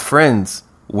 I got friends.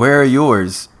 Where are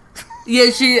yours?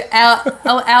 Yeah,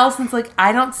 Allison's like,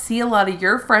 I don't see a lot of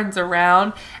your friends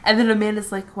around. And then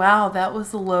Amanda's like, wow, that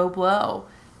was a low blow.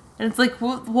 And it's like,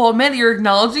 well, Amanda, you're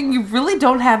acknowledging you really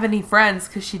don't have any friends,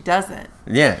 because she doesn't.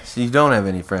 Yeah, you don't have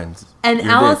any friends. And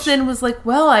Allison was like,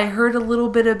 well, I heard a little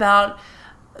bit about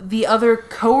the other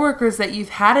coworkers that you've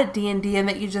had at D&D and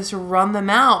that you just run them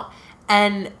out.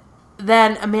 And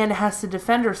then Amanda has to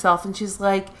defend herself, and she's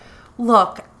like,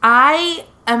 look, I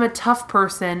am a tough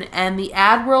person, and the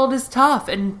ad world is tough,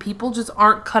 and people just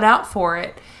aren't cut out for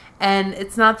it. And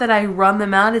it's not that I run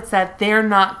them out, it's that they're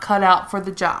not cut out for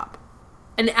the job.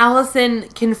 And Allison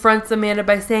confronts Amanda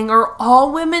by saying, are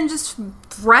all women just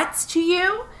threats to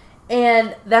you?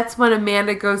 And that's when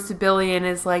Amanda goes to Billy and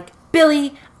is like,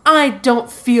 Billy, I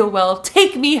don't feel well.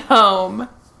 Take me home.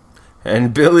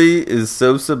 And Billy is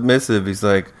so submissive. He's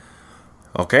like,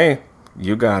 okay,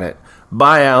 you got it.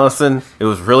 Bye, Allison. It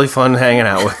was really fun hanging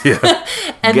out with you.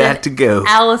 And got to go.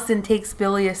 Allison takes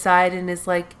Billy aside and is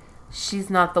like, she's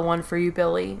not the one for you,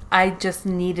 Billy. I just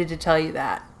needed to tell you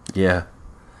that. Yeah.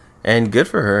 And good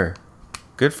for her.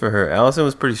 Good for her. Allison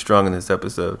was pretty strong in this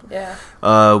episode. Yeah.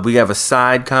 We have a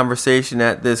side conversation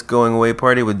at this going away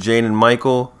party with Jane and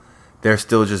Michael. They're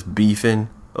still just beefing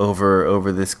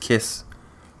over this kiss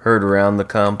heard around the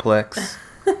complex.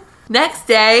 Next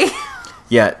day.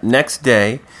 Yeah, next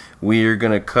day, we're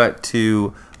going to cut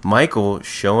to Michael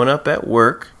showing up at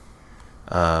work.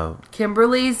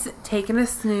 Kimberly's taking a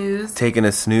snooze. Taking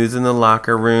a snooze in the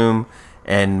locker room.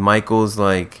 And Michael's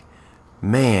like,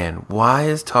 man, why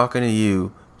is talking to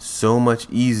you so much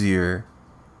easier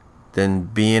than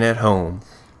being at home?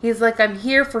 He's like, I'm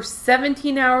here for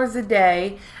 17 hours a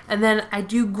day, and then I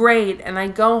do great, and I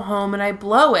go home and I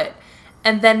blow it.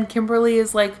 And then Kimberly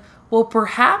is like, well,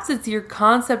 perhaps it's your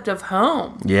concept of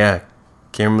home. Yeah,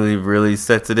 Kimberly really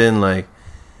sets it in like,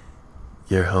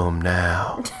 you're home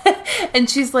now. And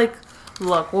she's like,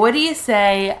 look, what do you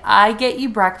say? I get you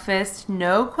breakfast,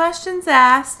 no questions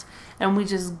asked, and we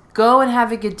just go and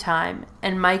have a good time.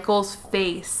 And Michael's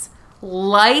face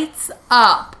lights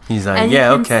up. He's like, and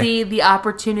yeah, you can okay. see the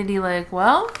opportunity like,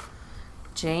 well,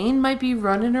 Jane might be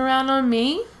running around on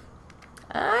me.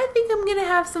 I think I'm going to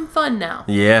have some fun now.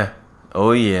 Yeah.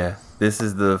 Oh, yeah. This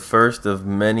is the first of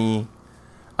many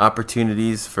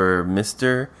opportunities for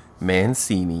Mr.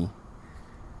 Mancini.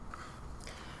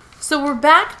 So we're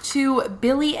back to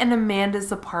Billy and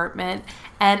Amanda's apartment,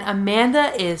 and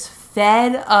Amanda is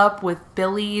fed up with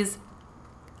Billy's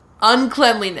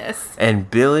uncleanliness. And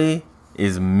Billy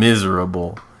is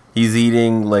miserable. He's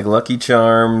eating like Lucky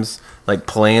Charms, like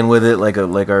playing with it like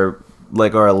our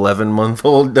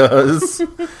 11-month-old does.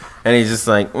 And he's just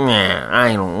like, nah,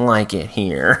 I don't like it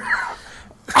here.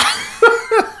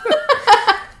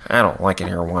 I don't like it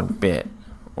here one bit.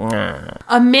 Nah.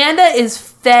 Amanda is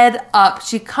fed up.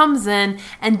 She comes in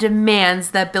and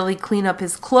demands that Billy clean up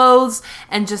his clothes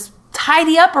and just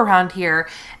tidy up around here.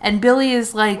 And Billy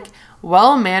is like,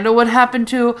 well, Amanda, what happened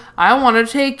to, I want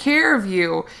to take care of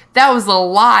you? That was a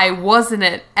lie, wasn't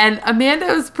it? And Amanda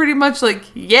was pretty much like,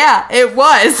 yeah, it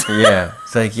was. Yeah.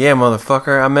 It's like, yeah,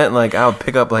 motherfucker. I meant like I'll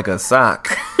pick up like a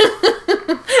sock.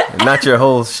 Not your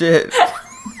whole shit.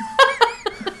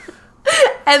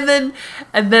 And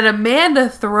then Amanda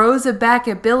throws it back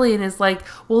at Billy and is like,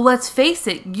 well, let's face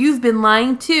it, you've been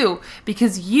lying too,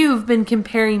 because you've been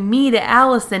comparing me to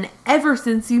Allison ever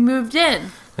since you moved in.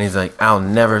 And he's like,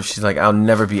 she's like, I'll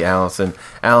never be Allison.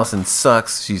 Allison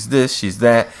sucks. She's this, she's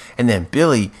that. And then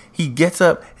Billy, he gets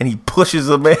up and he pushes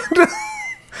Amanda.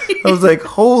 I was like,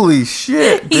 holy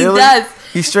shit, Billy. He does.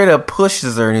 He straight up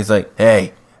pushes her and he's like,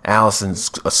 hey, Allison's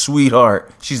a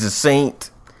sweetheart. She's a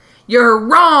saint. You're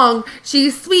wrong.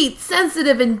 She's sweet,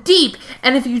 sensitive, and deep.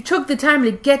 And if you took the time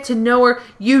to get to know her,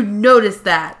 you'd notice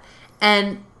that.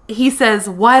 And he says,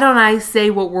 why don't I say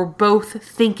what we're both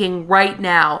thinking right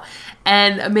now?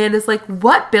 And Amanda's like,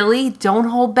 what, Billy? Don't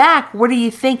hold back. What are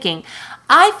you thinking?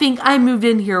 I think I moved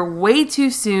in here way too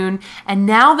soon. And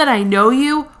now that I know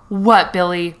you, what,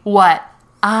 Billy? What?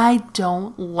 I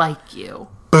don't like you.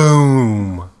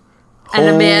 Boom. And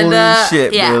Amanda, holy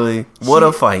shit, yeah, Billy. What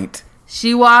a fight.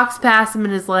 She walks past him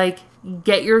and is like,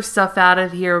 get your stuff out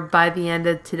of here by the end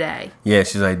of today. Yeah,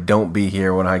 she's like, don't be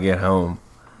here when I get home.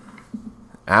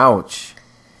 Ouch.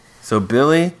 So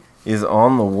Billy is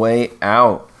on the way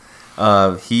out.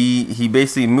 He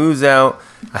basically moves out.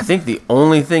 I think the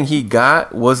only thing he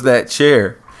got was that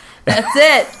chair. That's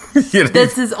it. You know?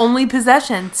 That's his only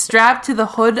possession, strapped to the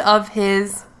hood of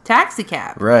his taxi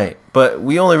cab. Right. But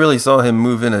we only really saw him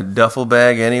move in a duffel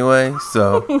bag anyway,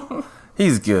 so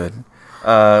he's good.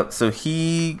 So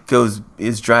he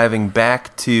is driving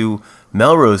back to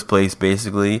Melrose Place,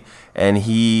 basically, and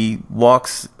he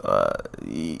walks,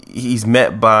 he's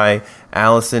met by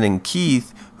Allison and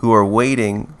Keith, who are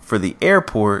waiting for the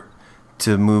airport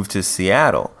to move to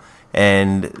Seattle.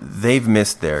 and they've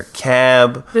missed their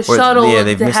cab. The shuttle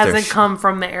hasn't come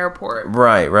from the airport.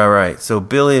 Right. So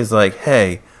Billy is like,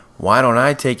 hey, why don't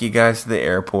I take you guys to the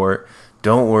airport?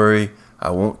 Don't worry,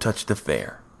 I won't touch the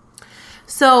fare.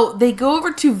 So they go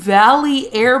over to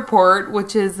Valley Airport,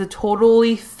 which is a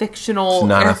totally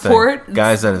fictional airport.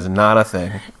 Guys, that is not a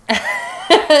thing.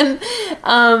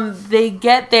 And they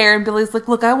get there, and Billy's like,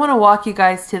 look, I want to walk you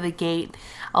guys to the gate.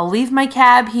 I'll leave my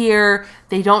cab here.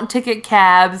 They don't ticket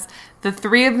cabs. The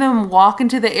three of them walk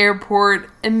into the airport.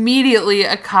 Immediately,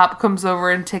 a cop comes over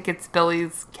and tickets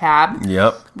Billy's cab.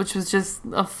 Yep. Which was just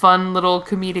a fun little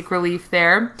comedic relief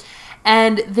there.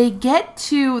 And they get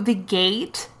to the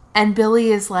gate, and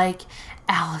Billy is like,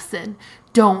 Allison,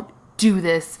 don't do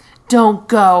this. Don't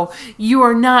go. You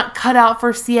are not cut out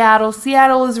for Seattle.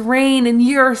 Seattle is rain, and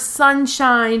you're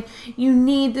sunshine. You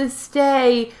need to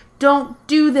stay. Don't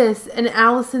do this. And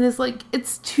Allison is like,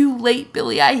 it's too late,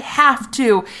 Billy. I have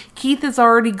to. Keith has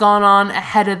already gone on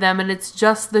ahead of them, and it's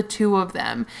just the two of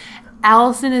them.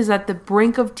 Allison is at the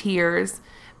brink of tears,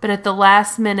 but at the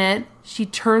last minute, she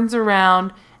turns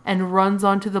around and runs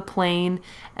onto the plane,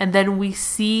 and then we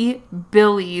see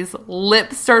Billy's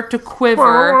lips start to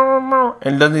quiver.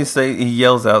 And doesn't he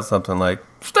yells out something like,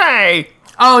 stay!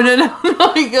 Oh,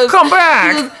 no. He goes, come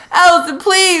back! He goes, Allison,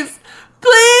 please!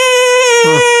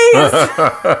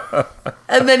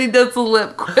 And then he does the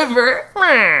lip quiver.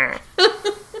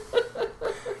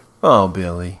 Oh,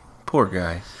 Billy. Poor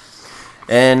guy.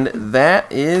 And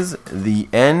that is the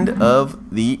end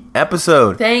of the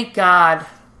episode. Thank God.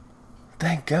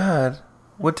 Thank God.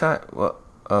 What time? Well,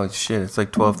 oh, shit. It's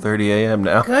like 12:30 a.m.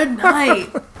 now. Good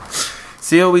night.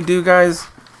 See what we do, guys?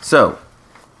 So,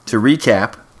 to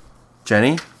recap,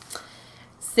 Jenny?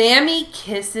 Sammy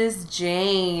kisses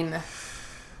Jane.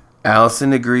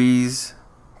 Allison agrees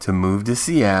to move to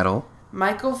Seattle.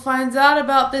 Michael finds out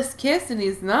about this kiss and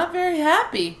he's not very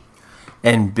happy.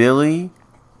 And Billy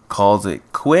calls it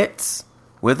quits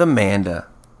with Amanda.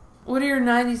 What are your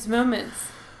 90s moments?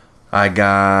 I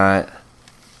got...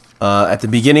 at the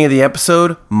beginning of the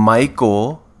episode,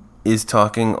 Michael is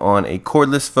talking on a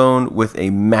cordless phone with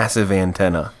a massive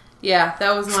antenna. Yeah,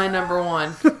 that was my number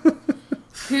one.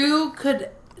 Who could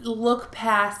look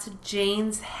past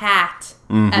Jane's hat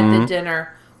at the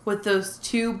dinner with those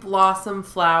two blossom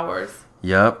flowers?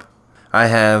 Yep. I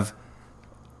have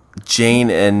Jane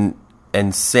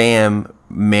and Sam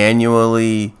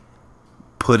manually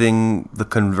putting the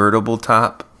convertible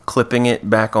top, clipping it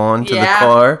back on to the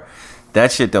car.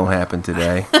 That shit don't happen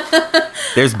today.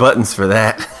 There's buttons for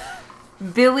that.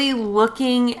 Billy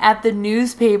looking at the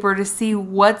newspaper to see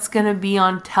what's going to be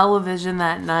on television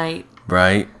that night.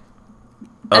 Right.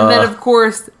 And then, of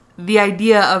course, the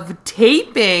idea of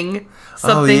taping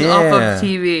something off of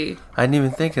TV. I didn't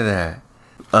even think of that.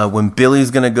 When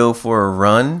Billy's going to go for a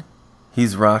run,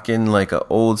 he's rocking like an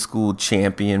old school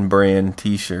Champion brand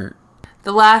t-shirt.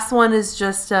 The last one is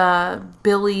just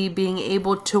Billy being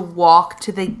able to walk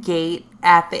to the gate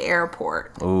at the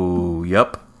airport. Oh,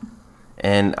 yep.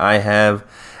 And I have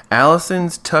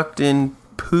Allison's tucked in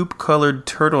poop-colored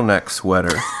turtleneck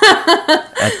sweater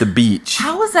at the beach.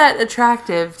 How is that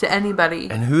attractive to anybody?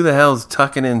 And who the hell's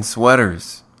tucking in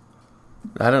sweaters?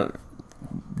 I don't...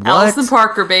 What? Allison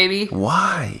Parker, baby.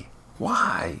 Why?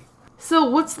 So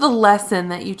what's the lesson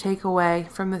that you take away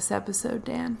from this episode,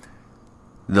 Dan?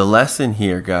 The lesson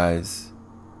here, guys,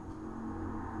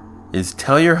 is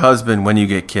tell your husband when you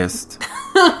get kissed.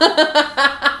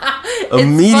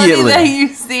 Immediately. It's funny that you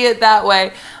see it that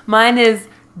way. Mine is,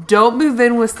 don't move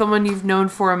in with someone you've known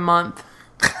for a month.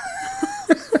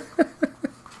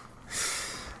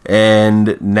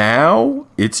 And now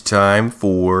it's time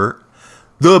for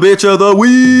the bitch of the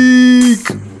week.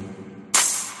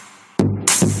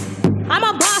 I'm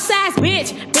a boss ass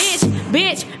bitch.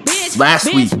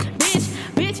 Last week,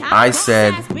 I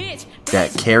said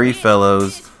that Carrie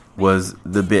Fellows was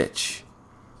the bitch.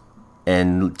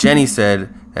 And Jenny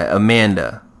said that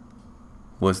Amanda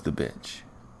was the bitch.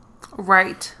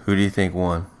 Right. Who do you think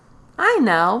won? I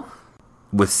know.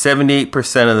 With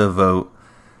 78% of the vote,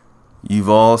 you've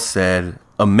all said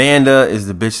Amanda is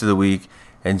the bitch of the week,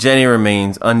 and Jenny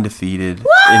remains undefeated in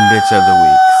bitch of the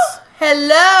weeks.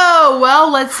 Hello.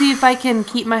 Well, let's see if I can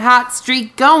keep my hot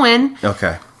streak going.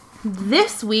 Okay.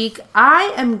 This week,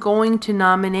 I am going to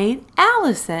nominate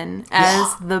Allison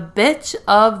as the bitch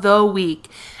of the week.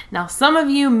 Now, some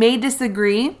of you may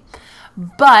disagree,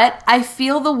 but I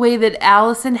feel the way that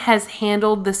Allison has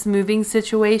handled this moving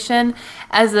situation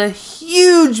as a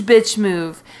huge bitch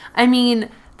move. I mean,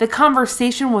 the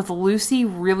conversation with Lucy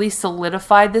really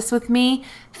solidified this with me.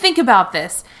 Think about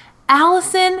this.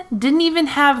 Allison didn't even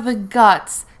have the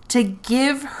guts to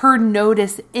give her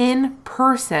notice in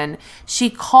person. She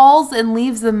calls and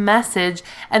leaves a message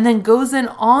and then goes in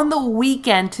on the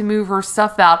weekend to move her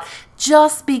stuff out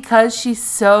just because she's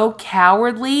so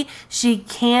cowardly. She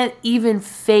can't even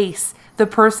face the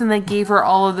person that gave her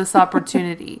all of this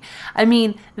opportunity. I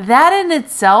mean, that in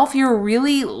itself, you're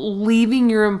really leaving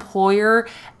your employer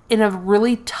in a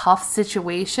really tough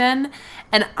situation.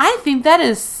 And I think that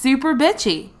is super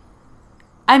bitchy.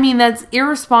 I mean, that's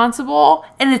irresponsible,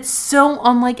 and it's so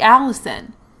unlike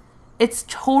Allison. It's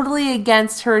totally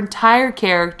against her entire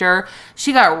character.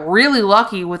 She got really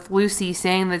lucky with Lucy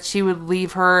saying that she would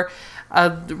leave her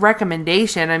a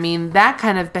recommendation. I mean, that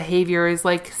kind of behavior is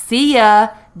like, see ya,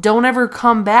 don't ever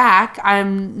come back.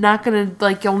 I'm not gonna,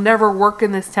 like, you'll never work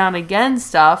in this town again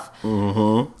stuff.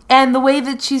 Mm-hmm. And the way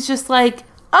that she's just like,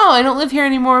 oh, I don't live here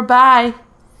anymore, bye.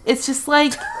 It's just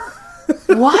like,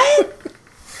 what?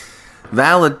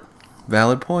 Valid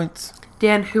points.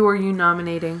 Dan, who are you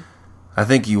nominating? I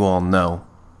think you all know.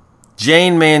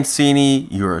 Jane Mancini,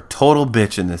 you're a total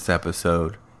bitch in this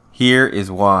episode. Here is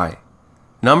why.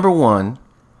 Number one,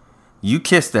 you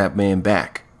kissed that man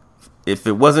back. If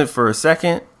it wasn't for a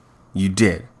second, you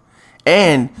did.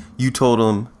 And you told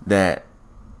him that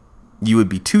you would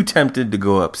be too tempted to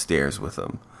go upstairs with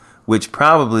him, which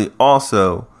probably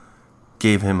also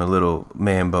gave him a little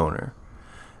man boner.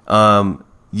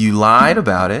 You lied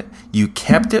about it. You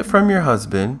kept it from your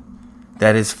husband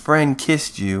that his friend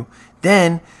kissed you.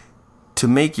 Then, to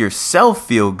make yourself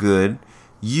feel good,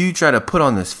 you try to put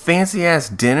on this fancy-ass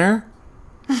dinner,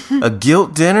 a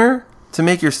guilt dinner, to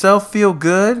make yourself feel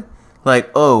good. Like,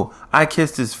 oh, I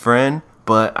kissed his friend,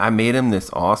 but I made him this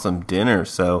awesome dinner,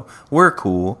 so we're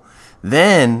cool.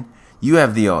 Then, you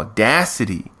have the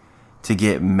audacity to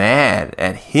get mad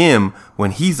at him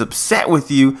when he's upset with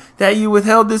you that you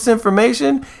withheld this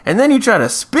information, and then you try to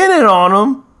spin it on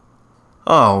him.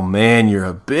 Oh man, you're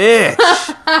a bitch.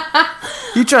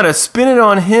 You try to spin it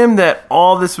on him that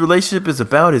all this relationship is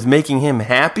about is making him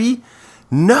happy?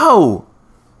 No,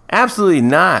 absolutely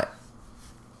not.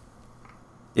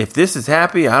 If this is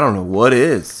happy, I don't know what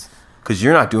is, because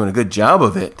you're not doing a good job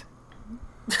of it.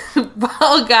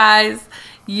 Well, guys,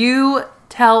 you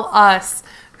tell us,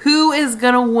 who is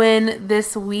going to win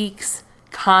this week's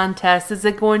contest? Is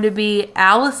it going to be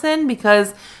Allison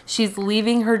because she's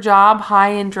leaving her job high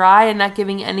and dry and not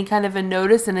giving any kind of a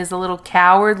notice and is a little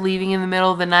coward leaving in the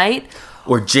middle of the night?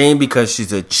 Or Jane because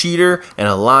she's a cheater and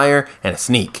a liar and a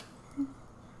sneak?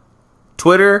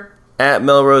 Twitter,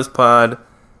 @MelrosePod.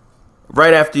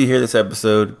 Right after you hear this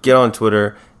episode, get on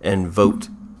Twitter and vote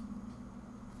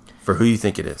for who you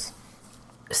think it is.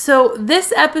 So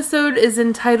this episode is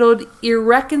entitled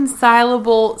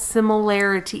Irreconcilable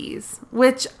Similarities,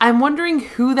 which I'm wondering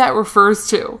who that refers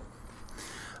to.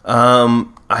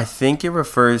 I think it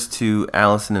refers to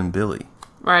Allison and Billy.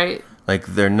 Right. Like,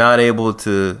 they're not able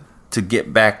to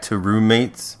get back to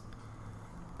roommates,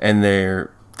 and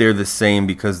they're the same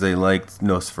because they liked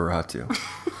Nosferatu.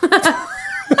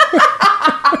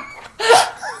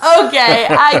 Okay,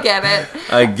 I get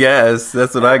it. I guess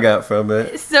that's what I got from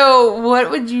it. So, what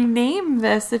would you name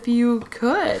this if you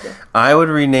could? I would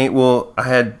rename. Well, I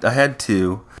had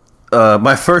two.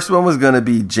 My first one was gonna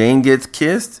be Jane gets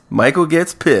kissed, Michael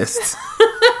gets pissed.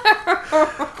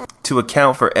 To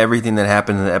account for everything that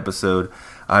happened in the episode,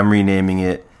 I'm renaming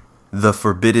it The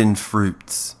Forbidden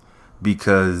Fruits,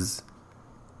 because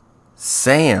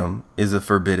Sam is a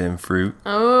forbidden fruit.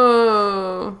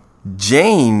 Oh.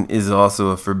 Jane is also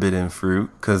a forbidden fruit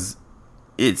because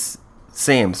it's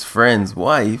Sam's friend's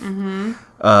wife.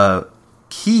 Mm-hmm.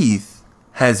 Keith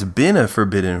has been a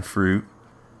forbidden fruit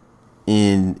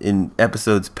in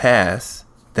episodes past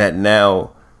that now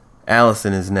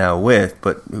Allison is now with,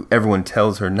 but everyone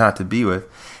tells her not to be with.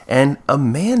 And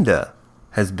Amanda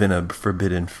has been a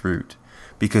forbidden fruit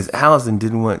because Allison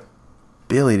didn't want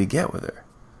Billy to get with her.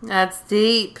 That's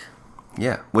deep.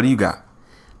 Yeah. What do you got?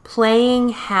 Playing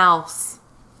house.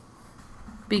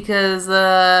 Because,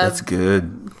 That's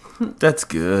good. That's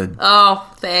good. Oh,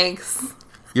 thanks.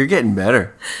 You're getting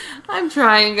better. I'm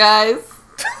trying, guys.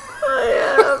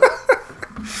 I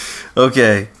am.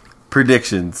 Okay.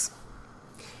 Predictions.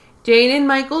 Jane and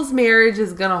Michael's marriage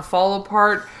is gonna fall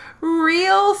apart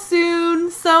real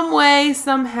soon. Some way,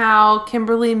 somehow.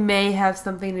 Kimberly may have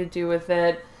something to do with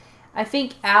it. I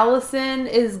think Allison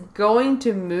is going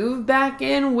to move back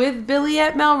in with Billy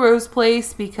at Melrose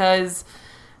Place because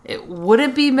it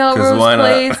wouldn't be Melrose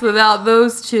Place without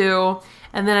those two.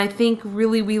 And then I think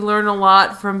really we learn a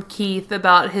lot from Keith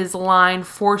about his line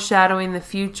foreshadowing the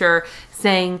future,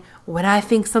 saying, when I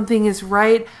think something is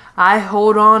right, I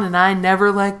hold on and I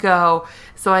never let go.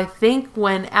 So I think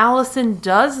when Allison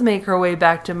does make her way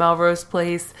back to Melrose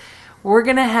Place, we're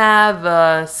going to have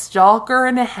a stalker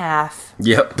and a half.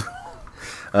 Yep.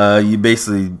 You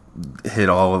basically hit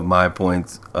all of my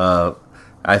points.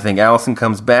 I think Allison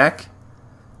comes back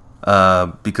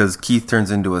because Keith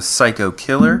turns into a psycho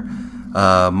killer.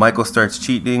 Michael starts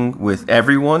cheating with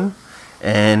everyone.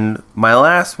 And my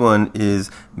last one is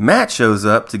Matt shows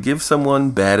up to give someone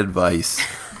bad advice.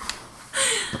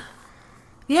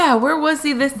 Yeah, where was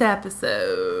he this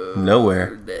episode?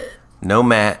 Nowhere. No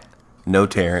Matt, no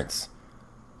Terrence.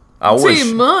 I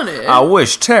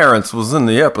wish Terrence was in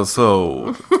the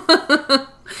episode.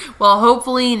 Well,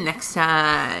 hopefully next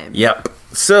time. Yep.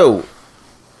 So,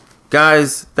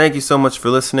 guys, thank you so much for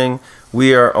listening.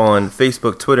 We are on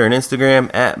Facebook, Twitter, and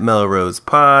Instagram at Melrose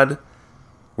Pod.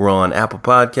 We're on Apple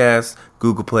Podcasts,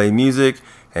 Google Play Music,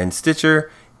 and Stitcher.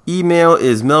 Email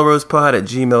is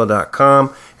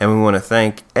melrosepod@gmail.com. And we want to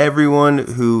thank everyone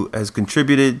who has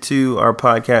contributed to our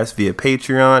podcast via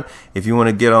Patreon. If you want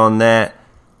to get on that,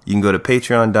 you can go to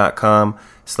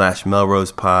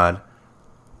patreon.com/melrosepod.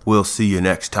 We'll see you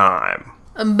next time.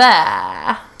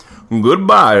 Bye.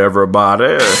 Goodbye,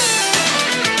 everybody.